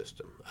court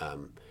system.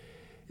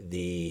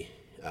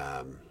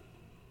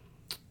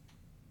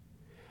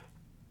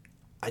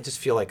 I just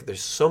feel like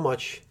there's so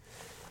much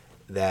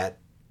that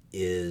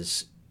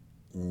is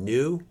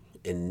new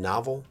and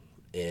novel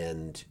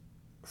and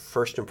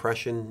first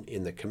impression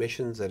in the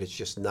commissions that it's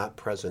just not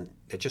present.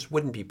 It just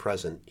wouldn't be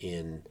present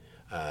in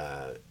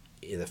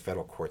the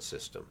federal court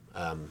system.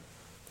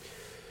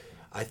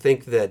 I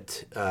think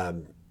that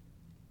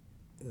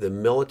the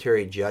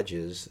military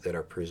judges that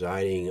are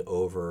presiding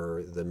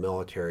over the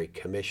military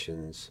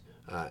commissions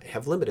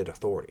have limited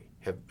authority,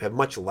 have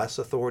much less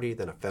authority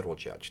than a federal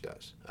judge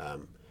does.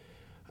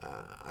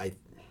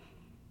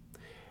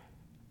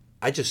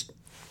 I just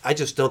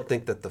don't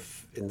think that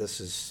and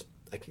this is,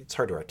 it's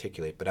hard to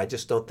articulate, but I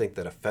just don't think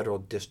that a federal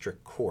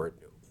district court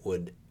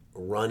would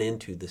run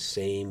into the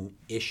same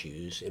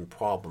issues and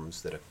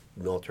problems that a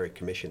military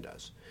commission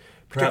does.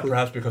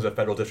 Perhaps because a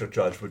federal district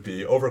judge would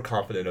be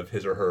overconfident of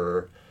his or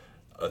her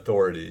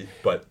authority,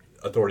 but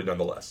authority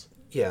nonetheless.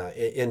 Yeah,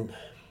 and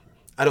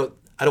I don't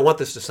want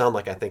this to sound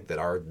like I think that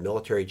our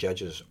military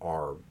judges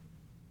are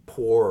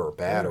poor or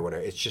bad or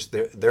whatever. It's just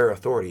their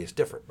authority is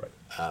different. Right.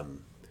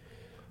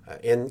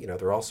 And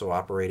they're also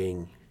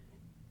operating.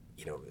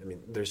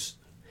 There's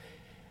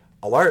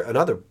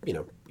another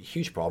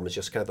huge problem is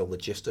just kind of the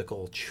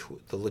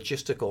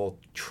logistical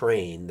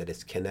train that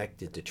is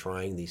connected to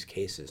trying these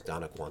cases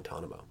down at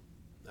Guantanamo.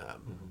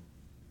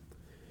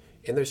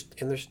 And there's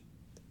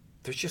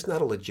just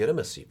not a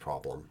legitimacy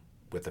problem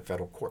with the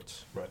federal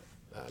courts. Right.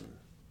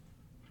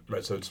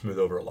 Right. So it'd smooth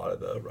over a lot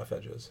of the rough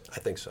edges. I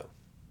think so.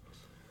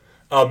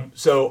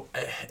 So,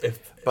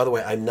 by the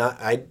way, I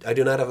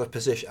do not have a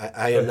position.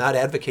 I am not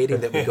advocating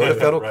that we go to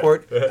federal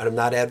court, and I'm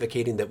not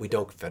advocating that we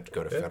don't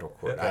go to federal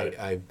court.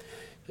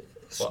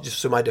 Just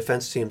so my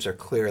defense teams are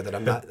clear that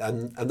I'm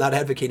not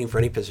advocating for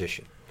any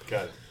position.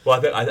 Got it. Well,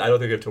 I don't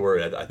think you have to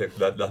worry. I think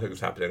that nothing's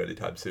happening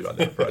anytime soon on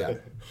that front. Yeah.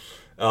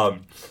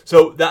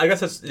 So I guess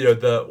that's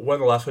the one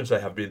of the last questions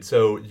I have been.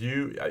 So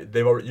you've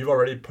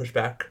already pushed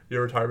back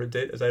your retirement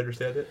date, as I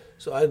understand it.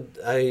 So I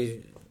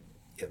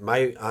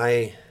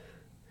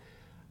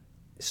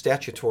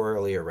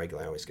statutorily or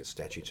regular, I always get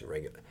statutes and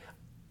regular.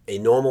 A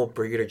normal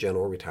brigadier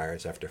general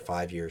retires after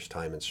 5 years'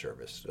 time in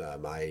service.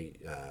 My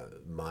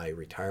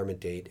retirement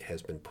date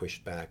has been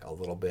pushed back a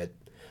little bit.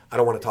 I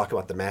don't want to talk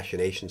about the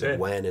machinations of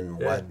when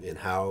and what and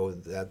how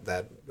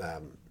that.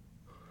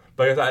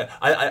 But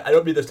I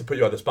don't mean this to put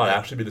you on the spot. I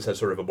actually mean this as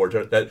sort of a more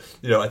general, that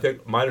I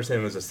think my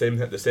understanding is the same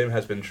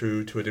has been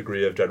true to a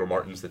degree of General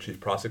Martins, the chief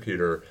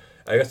prosecutor.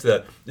 I guess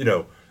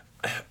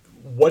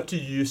what do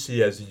you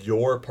see as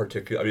your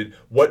particular? I mean,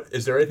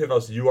 is there anything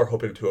else you are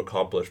hoping to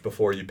accomplish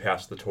before you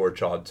pass the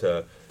torch on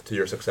to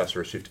your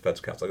successor as Chief Defense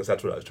Counsel? I guess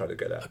that's what I was trying to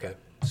get at. Okay,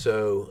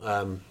 so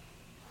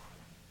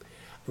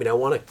I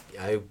want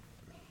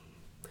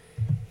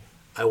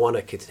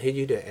to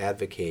continue to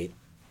advocate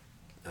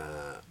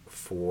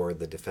for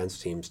the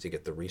defense teams to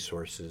get the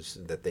resources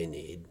that they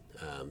need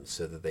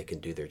so that they can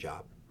do their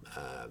job.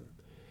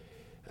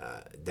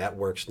 That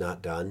work's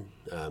not done,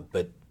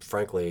 but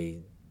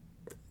frankly,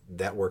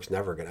 that work's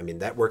never going to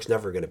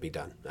be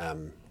done.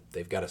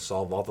 They've got to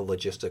solve all the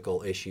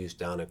logistical issues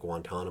down at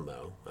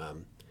Guantanamo.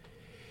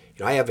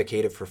 I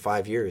advocated for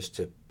 5 years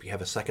to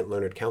have a second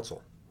learned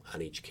counsel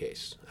on each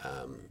case,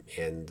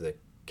 and the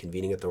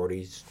convening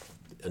authorities,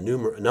 a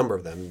number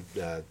of them,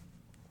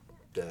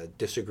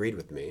 disagreed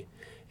with me.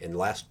 And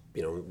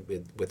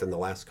within the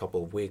last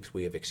couple of weeks,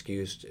 we have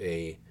excused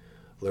a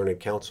learned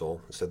counsel.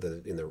 So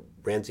in the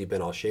Ramzi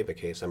bin al-Sheba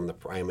case, I'm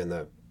in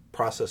the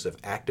process of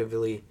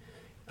actively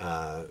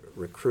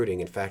recruiting.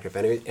 In fact, if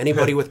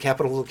anybody with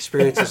capital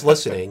experience is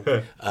listening,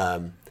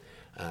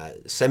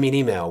 send me an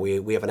email.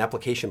 We have an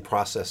application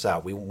process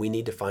out. We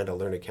need to find a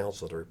learned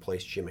counsel to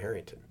replace Jim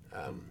Harrington.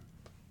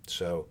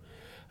 So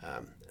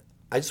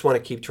I just want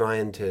to keep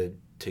trying to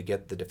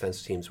get the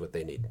defense teams what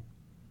they need.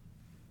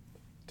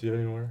 Do you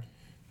have any more?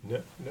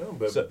 No,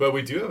 but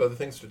we do have other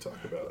things to talk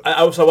about.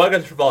 So I want to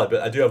get to frivolity,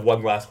 but I do have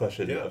one last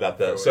question about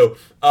that. So,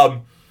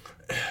 I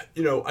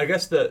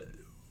guess that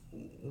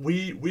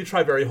we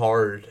try very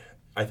hard,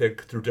 I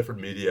think, through different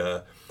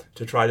media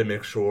to try to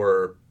make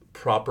sure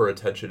proper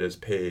attention is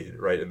paid,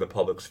 right, in the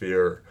public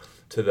sphere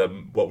to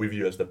what we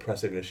view as the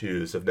pressing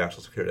issues of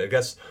national security. I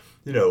guess,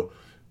 do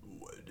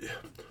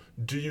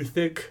you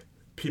think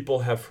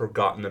people have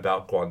forgotten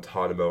about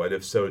Guantanamo, and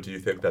if so, do you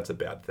think that's a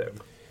bad thing?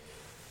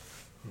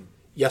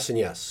 Yes and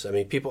yes. I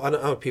mean, people in the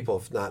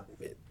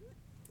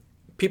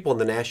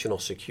national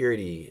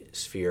security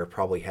sphere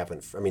probably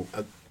haven't. I mean,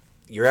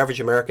 your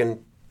average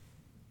American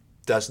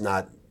does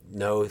not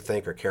know,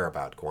 think, or care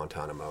about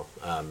Guantanamo.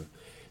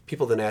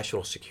 people in the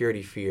national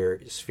security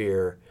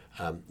sphere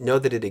know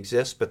that it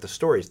exists, but the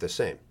story's the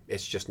same.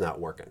 It's just not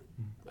working.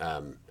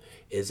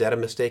 Is that a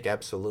mistake?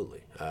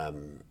 Absolutely.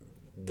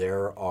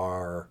 There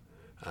are,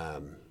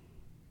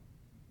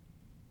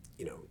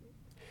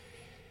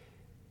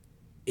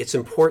 it's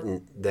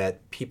important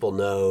that people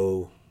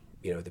know,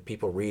 that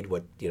people read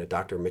what,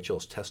 Dr.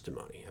 Mitchell's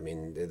testimony. I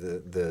mean,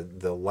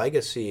 the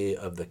legacy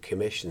of the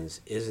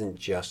commissions isn't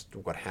just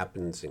what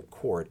happens in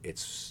court.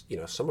 It's,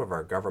 some of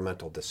our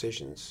governmental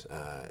decisions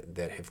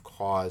that have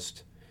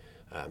caused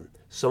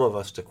some of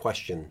us to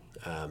question,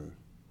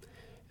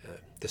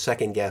 to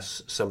second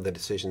guess some of the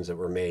decisions that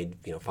were made,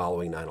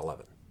 following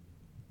 9/11.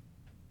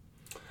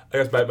 I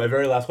guess my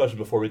very last question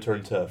before we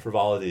turn to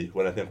frivolity,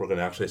 when I think we're going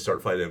to actually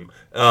start fighting,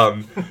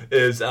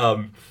 is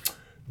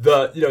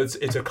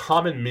it's a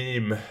common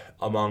meme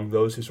among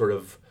those who sort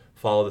of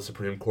follow the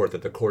Supreme Court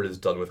that the court is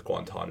done with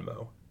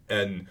Guantanamo.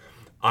 And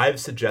I've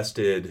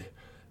suggested,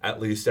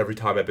 at least every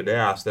time I've been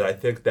asked, that I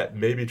think that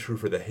may be true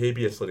for the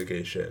habeas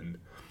litigation,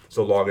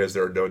 so long as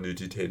there are no new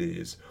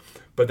detainees,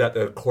 but that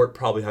the court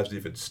probably hasn't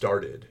even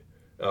started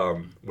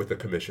with the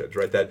commissions,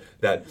 right? That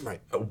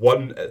right.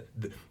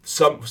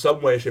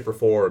 Some way, shape, or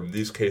form,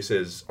 these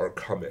cases are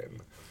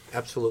coming.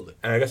 Absolutely.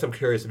 And I guess I'm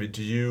curious. I mean,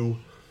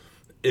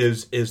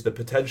 is the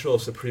potential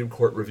of Supreme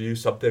Court review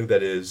something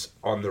that is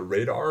on the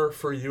radar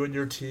for you and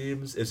your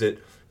teams? Is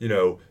it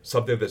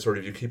something that sort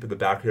of you keep in the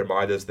back of your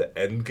mind as the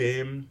end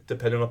game,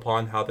 depending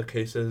upon how the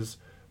cases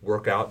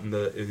work out in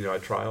the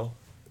trial?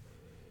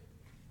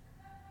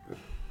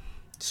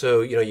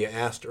 So you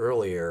asked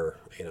earlier,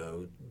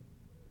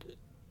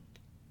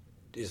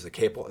 is the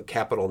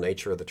capital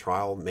nature of the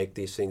trial make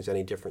these things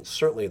any different?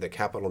 Certainly the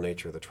capital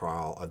nature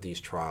of these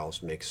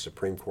trials makes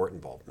Supreme Court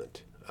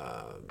involvement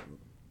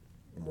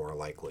more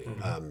likely.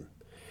 Mm-hmm.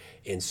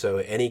 And so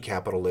any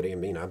capital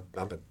litigator,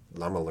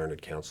 I'm a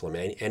learned counsel. I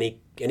mean, any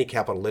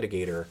capital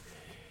litigator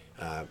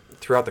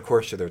throughout the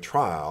course of their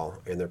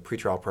trial and their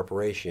pretrial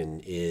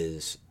preparation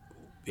is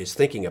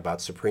thinking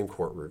about Supreme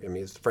Court. I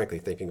mean, is frankly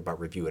thinking about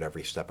review at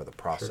every step of the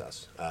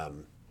process. Sure.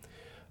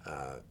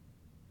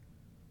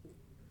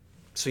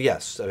 So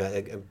yes,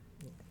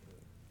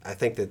 I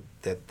think that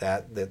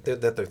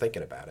they're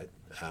thinking about it.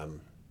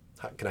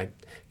 Can I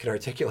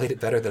articulate it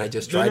better than I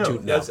just tried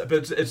to? No.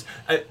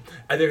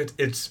 I think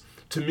it's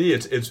to me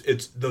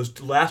it's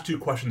those last two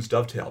questions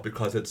dovetail,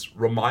 because it's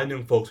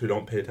reminding folks who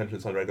don't pay attention to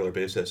this on a regular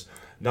basis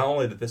not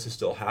only that this is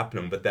still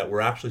happening, but that we're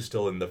actually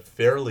still in the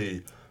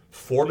fairly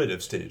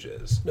formative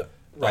stages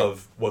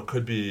of what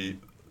could be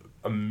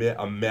a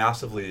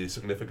massively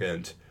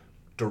significant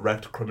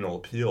direct criminal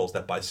appeals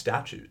that by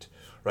statute,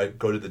 right,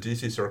 go to the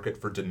D.C. Circuit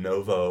for de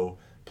novo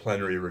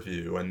plenary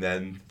review and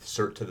then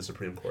cert to the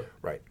Supreme Court.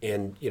 Right,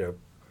 and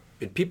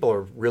and people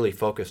are really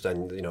focused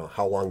on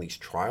how long these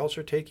trials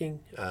are taking.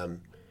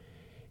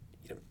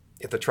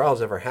 If the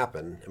trials ever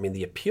happen, I mean,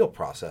 the appeal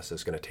process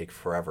is going to take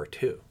forever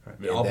too. Right.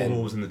 I mean, Al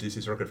Balul was in the D.C.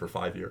 Circuit for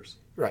 5 years.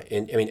 Right,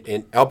 and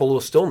Al Balul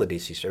is still in the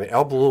D.C. Circuit. I mean,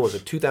 Al Balul was a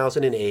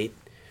 2008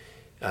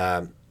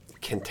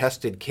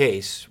 contested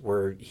case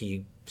where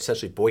he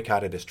essentially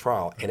boycotted his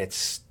trial, and it's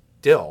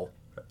still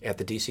at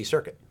the D.C.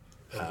 Circuit.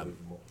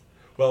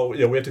 Well,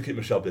 we have to keep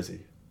Michelle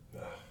busy.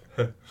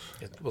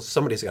 Well,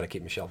 somebody's got to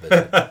keep Michelle busy.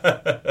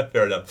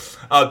 Fair enough.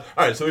 All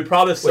right, so we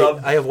promised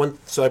some. I have one.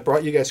 So I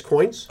brought you guys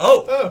coins.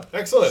 Oh,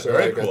 excellent. So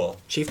very cool.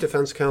 Chief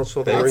Defense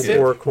Counsel, the Marine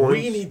Corps coins.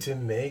 We need to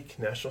make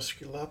National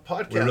Security Law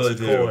podcast We really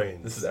do.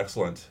 coins. This is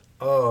excellent.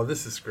 Oh,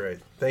 this is great.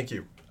 Thank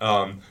you.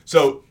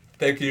 So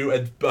thank you.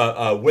 And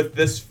with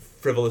this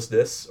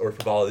frivolousness or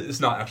frivolity,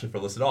 it's not actually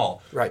frivolous at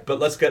all. Right. But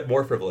let's get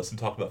more frivolous and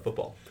talk about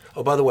football.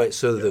 Oh, by the way,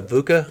 so the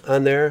VUCA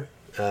on there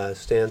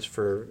stands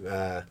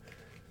for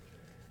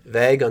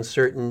vague,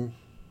 uncertain,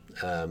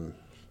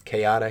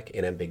 chaotic,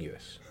 and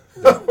ambiguous.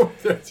 So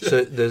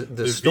the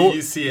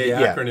VUCA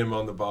acronym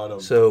on the bottom.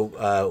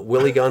 So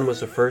Willie Gunn was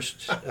the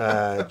first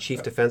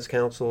Chief Defense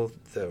Counsel.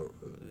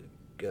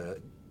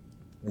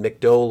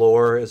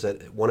 McDowell is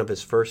at one of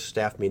his first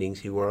staff meetings.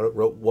 He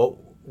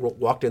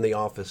walked in the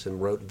office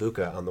and wrote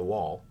VUCA on the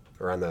wall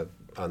or on the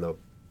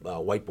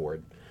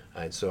whiteboard.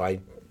 And so I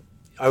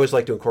always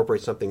like to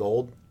incorporate something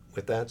old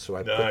with that. So I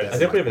put that. I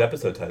think we have an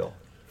episode title.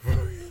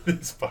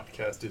 This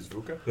podcast is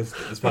VUCA. This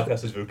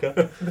podcast is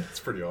VUCA. That's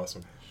pretty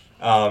awesome.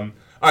 All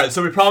right,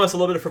 so we promised a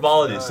little bit of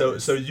frivolity.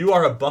 Nice. So you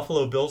are a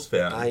Buffalo Bills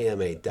fan. I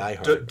am a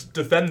diehard.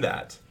 Defend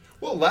that.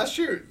 Well, last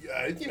year,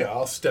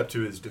 I'll step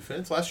to his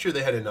defense. Last year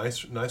they had a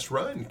nice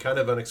run, kind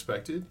of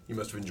unexpected. You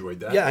must have enjoyed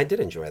that. Yeah, I did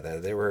enjoy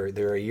that. They were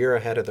a year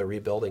ahead of the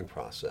rebuilding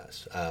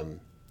process.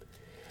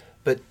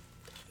 But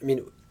I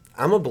mean,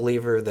 I'm a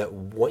believer that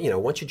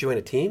once you join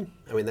a team,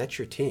 I mean that's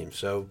your team.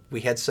 So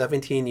we had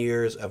 17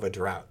 years of a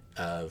drought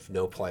of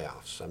no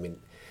playoffs. I mean,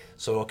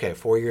 so okay,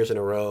 4 years in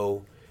a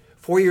row.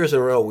 4 years in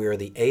a row, we are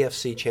the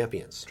AFC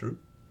champions. True.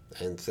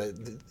 And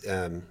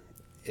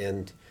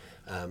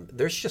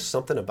there's just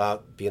something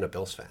about being a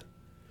Bills fan,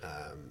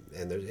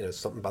 and there's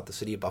something about the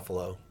city of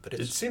Buffalo. But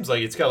it seems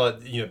like it's got a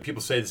lot.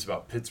 People say this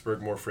about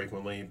Pittsburgh more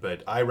frequently,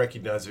 but I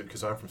recognize it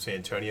because I'm from San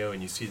Antonio,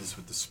 and you see this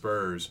with the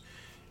Spurs.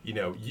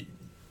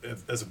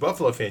 as a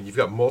Buffalo fan, you've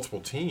got multiple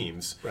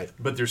teams, right?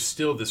 But there's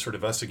still this sort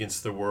of us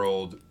against the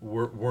world.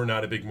 We're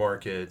not a big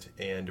market,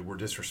 and we're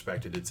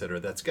disrespected, et cetera.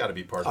 That's got to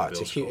be part of the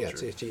Bills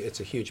culture. Yeah, it's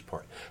a huge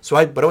part. So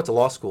I went to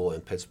law school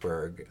in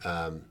Pittsburgh,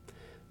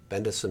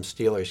 been to some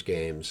Steelers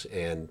games,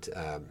 and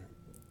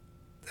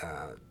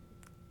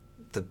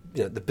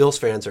the Bills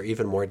fans are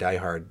even more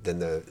diehard than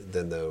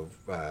the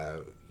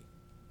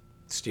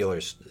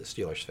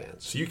Steelers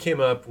fans. So you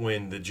came up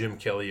when the Jim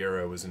Kelly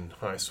era was in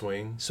high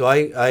swing. So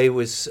I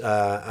was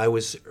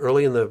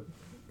early in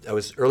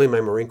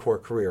my Marine Corps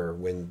career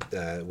when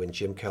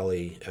Jim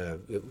Kelly.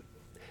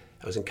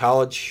 I was in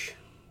college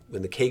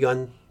when the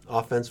K-gun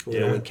offense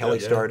when Kelly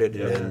started,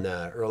 and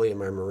then early in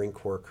my Marine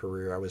Corps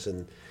career, I was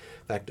in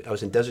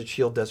Desert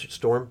Shield, Desert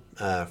Storm,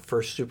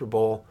 first Super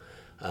Bowl.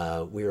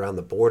 We were on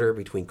the border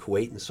between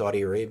Kuwait and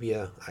Saudi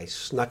Arabia. I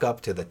snuck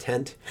up to the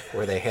tent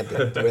where they had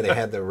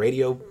the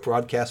radio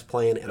broadcast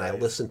playing, and I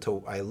listened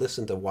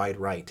to Wide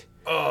Right.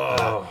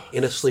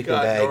 In a sleeping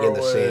bag in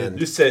the sand.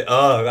 You say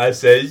ugh, I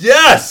say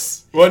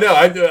yes. Well, no,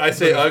 I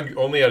say ugh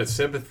only out of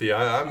sympathy.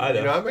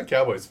 I'm a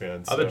Cowboys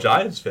fan. So. I'm a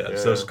Giants fan. Yeah.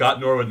 So Scott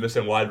Norwood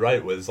missing Wide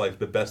Right was like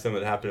the best thing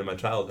that happened in my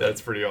childhood.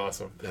 That's pretty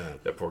awesome.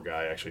 That poor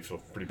guy. I actually feel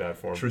pretty bad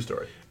for him. True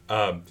story.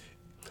 But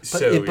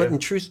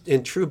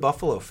in true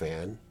Buffalo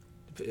fan,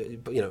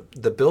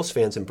 the Bills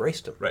fans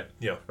embraced him. Right.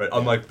 Yeah. Right.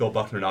 Unlike Bill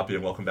Buckner not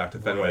being welcome back to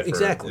Fenway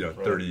for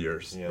 30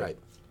 years. Yeah. Right.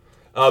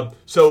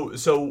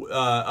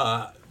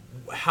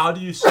 How do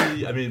you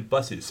see? I mean,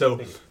 bless you. So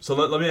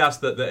let me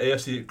ask the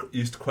AFC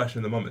East question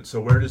in the moment.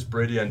 So where does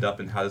Brady end up,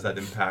 and how does that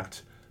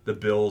impact the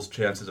Bills'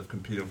 chances of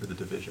competing for the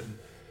division?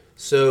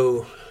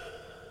 So,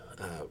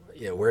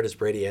 where does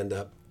Brady end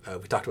up?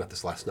 We talked about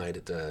this last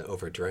night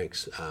over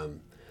drinks.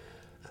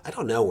 I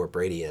don't know where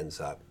Brady ends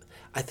up.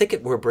 I think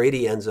where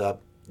Brady ends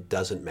up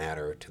doesn't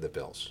matter to the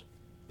Bills.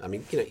 I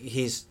mean,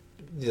 he's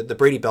the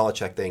Brady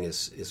Belichick thing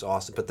is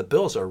awesome, but the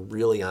Bills are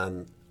really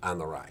on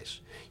the rise.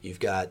 You've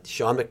got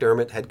Sean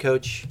McDermott, head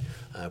coach,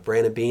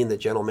 Brandon Beane, the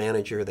general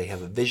manager. They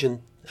have a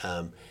vision,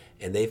 and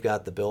they've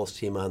got the Bills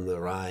team on the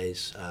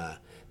rise.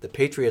 The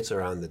Patriots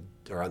are on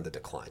the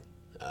decline,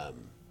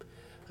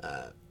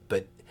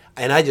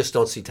 and I just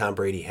don't see Tom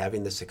Brady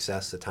having the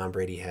success that Tom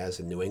Brady has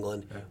in New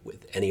England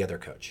with any other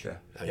coach.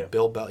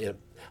 Bill Belichick.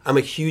 I'm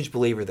a huge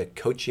believer that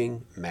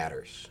coaching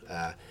matters.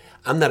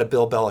 I'm not a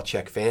Bill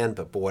Belichick fan,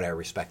 but boy, I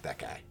respect that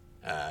guy.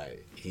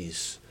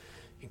 He's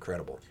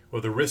incredible.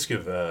 Well, the risk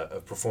of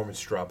a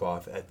performance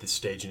drop-off at this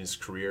stage in his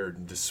career,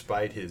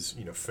 despite his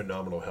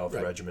phenomenal health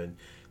regimen,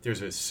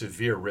 there's a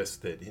severe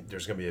risk that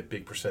there's going to be a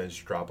big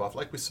percentage drop-off,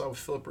 like we saw with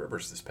Phillip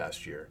Rivers this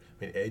past year.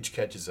 I mean, age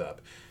catches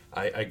up.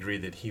 I agree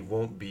that he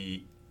won't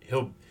be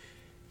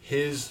 –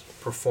 his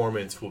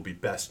performance will be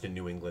best in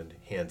New England,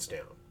 hands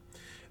down.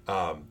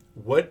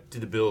 What do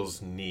the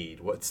Bills need?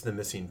 What's the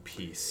missing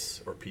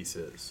piece or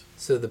pieces?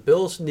 So the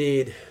Bills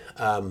need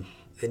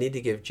they need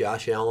to give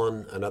Josh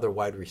Allen another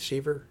wide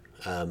receiver.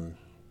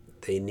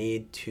 They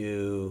need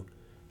to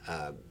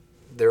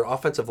their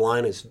offensive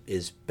line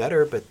is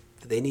better, but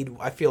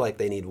I feel like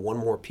they need one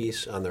more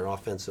piece on their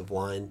offensive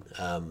line,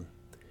 and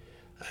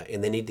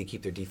they need to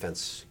keep their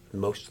defense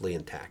mostly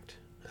intact.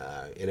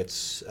 And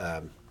it's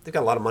they've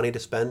got a lot of money to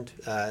spend,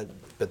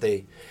 but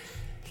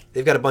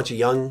they've got a bunch of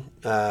young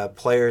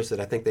players that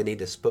I think they need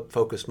to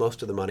focus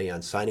most of the money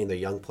on signing their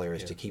young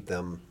players to keep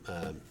them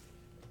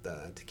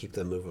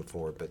moving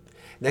forward. But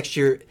next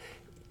year,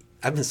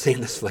 I've been saying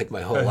this like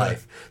my whole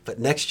life, but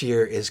next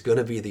year is going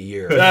to be the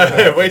year.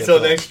 Wait till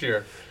next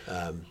year.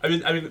 I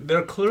mean,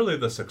 they're clearly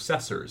the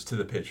successors to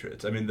the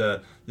Patriots. I mean,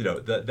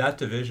 that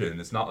division.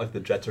 It's not like the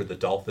Jets or the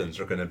Dolphins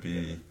are going to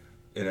be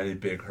in any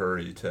big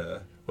hurry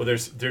to. Well,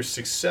 there's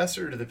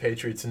successor to the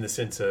Patriots in the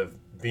sense of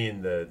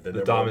being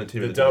the dominant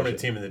team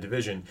in the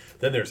division.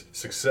 Then there's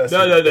successor.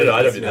 No, I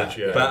don't mean that.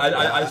 Yeah. But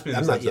I just mean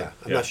I'm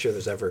not sure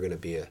there's ever going to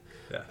be a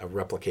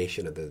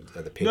replication of the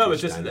Patriots. No,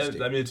 it's just.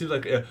 dynasty. I mean, it seems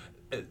like.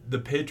 The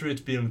Patriots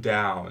being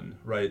down,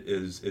 right,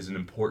 is an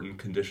important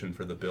condition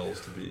for the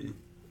Bills to be.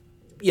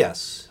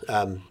 Yes,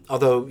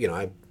 although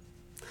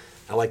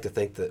I like to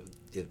think that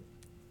if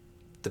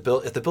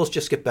the Bills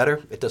just get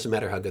better, it doesn't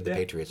matter how good the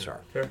Patriots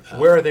are.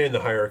 Where are they in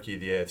the hierarchy of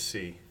the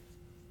AFC?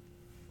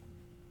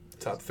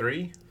 Top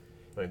three?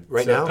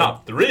 Right now,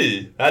 top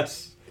three.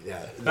 That's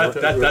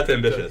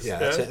ambitious.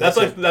 Yeah, that's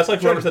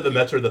like whoever said the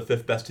Mets are the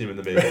fifth best team in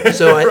the major.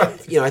 So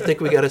I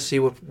think we got to see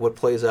what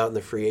plays out in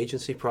the free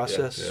agency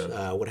process.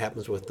 What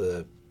happens with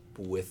the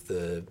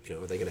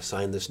are they going to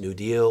sign this new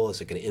deal?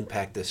 Is it going to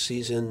impact this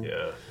season?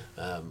 Yeah.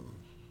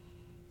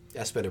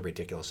 I spent a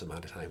ridiculous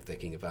amount of time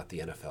thinking about the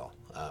NFL.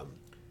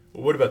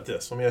 Well, what about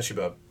this? Let me ask you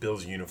about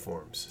Bills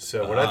uniforms.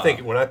 So when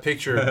I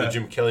picture the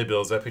Jim Kelly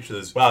Bills, I picture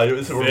those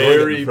we're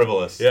really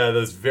frivolous. Yeah,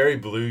 those very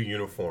blue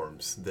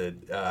uniforms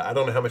that I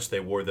don't know how much they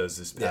wore those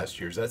this past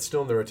year. Is that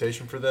still in the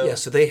rotation for them? Yeah,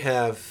 so they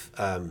have.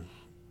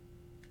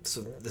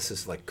 So this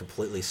is like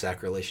completely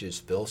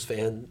sacrilegious Bills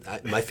fan.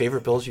 My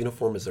favorite Bills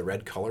uniform is the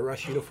red color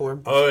rush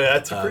uniform. Oh, yeah,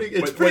 it's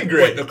pretty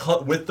great.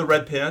 With the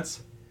red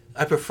pants.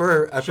 I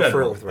prefer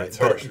it with red,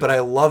 but I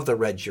love the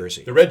red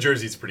jersey. The red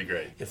jersey's pretty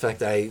great. In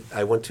fact,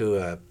 I went to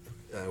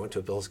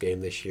a Bills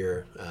game this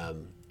year,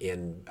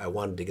 and I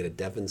wanted to get a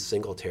Devin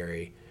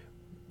Singletary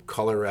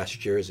color rush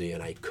jersey,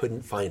 and I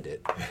couldn't find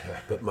it.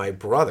 But my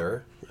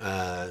brother,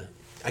 I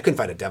couldn't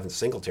find a Devin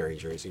Singletary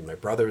jersey. My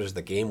brother was at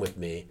the game with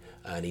me,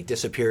 and he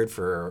disappeared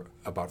for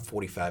about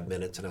 45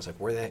 minutes. And I was like,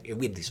 where that?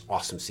 We had these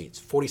awesome seats,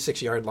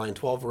 46-yard line,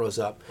 12 rows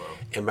up. Wow.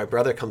 And my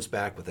brother comes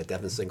back with a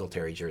Devin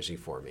Singletary jersey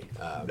for me.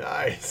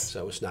 Nice.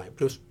 So it was nice.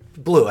 It was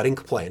blue. I didn't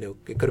complain.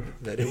 It could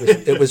have.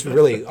 It was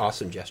really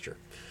awesome gesture.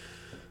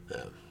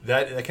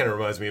 That kind of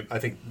reminds me. I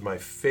think my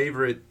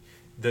favorite,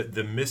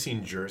 the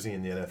missing jersey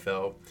in the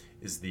NFL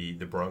is the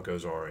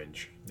Broncos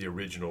orange, the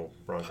original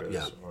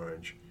Broncos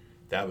orange.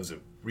 That was a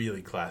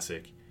really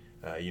classic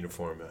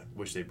uniform. I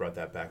wish they brought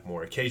that back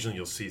more. Occasionally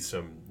you'll see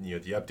some, the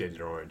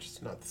updated orange.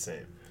 It's not the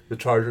same. The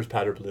Chargers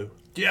powder blue.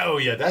 Yeah, oh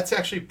yeah, that's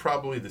actually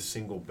probably the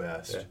single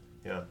best.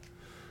 Yeah.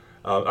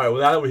 All right, well,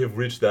 now that we have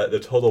reached the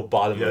total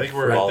bottom of I think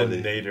we're at the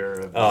nadir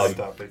of this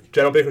topic.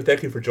 General Baker,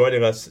 thank you for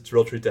joining us. It's a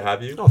real treat to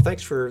have you. Oh,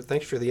 thanks for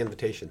the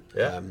invitation.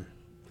 Yeah.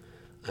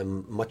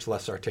 I'm much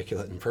less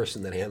articulate in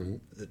person than I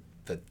am,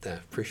 but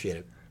appreciate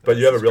it. But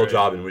you have a real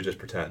job, and we just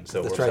pretend.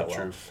 So that's right.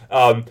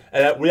 Well.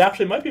 And we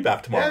actually might be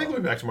back tomorrow. Yeah, I think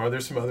we'll be back tomorrow.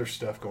 There's some other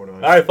stuff going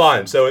on. All right,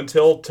 fine. So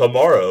until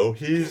tomorrow,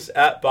 he's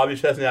at Bobby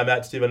Chesney. I'm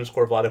at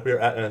Steve_Vladeck. We are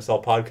at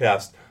NSL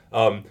Podcast.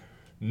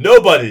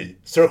 Nobody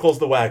circles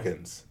the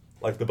wagons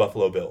like the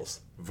Buffalo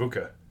Bills.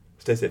 VUCA.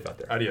 Stay safe out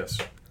there. Adios.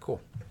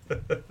 Cool.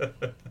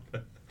 The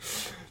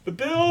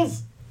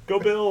Bills! Go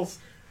Bills!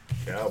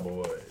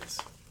 Cowboys.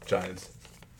 Giants.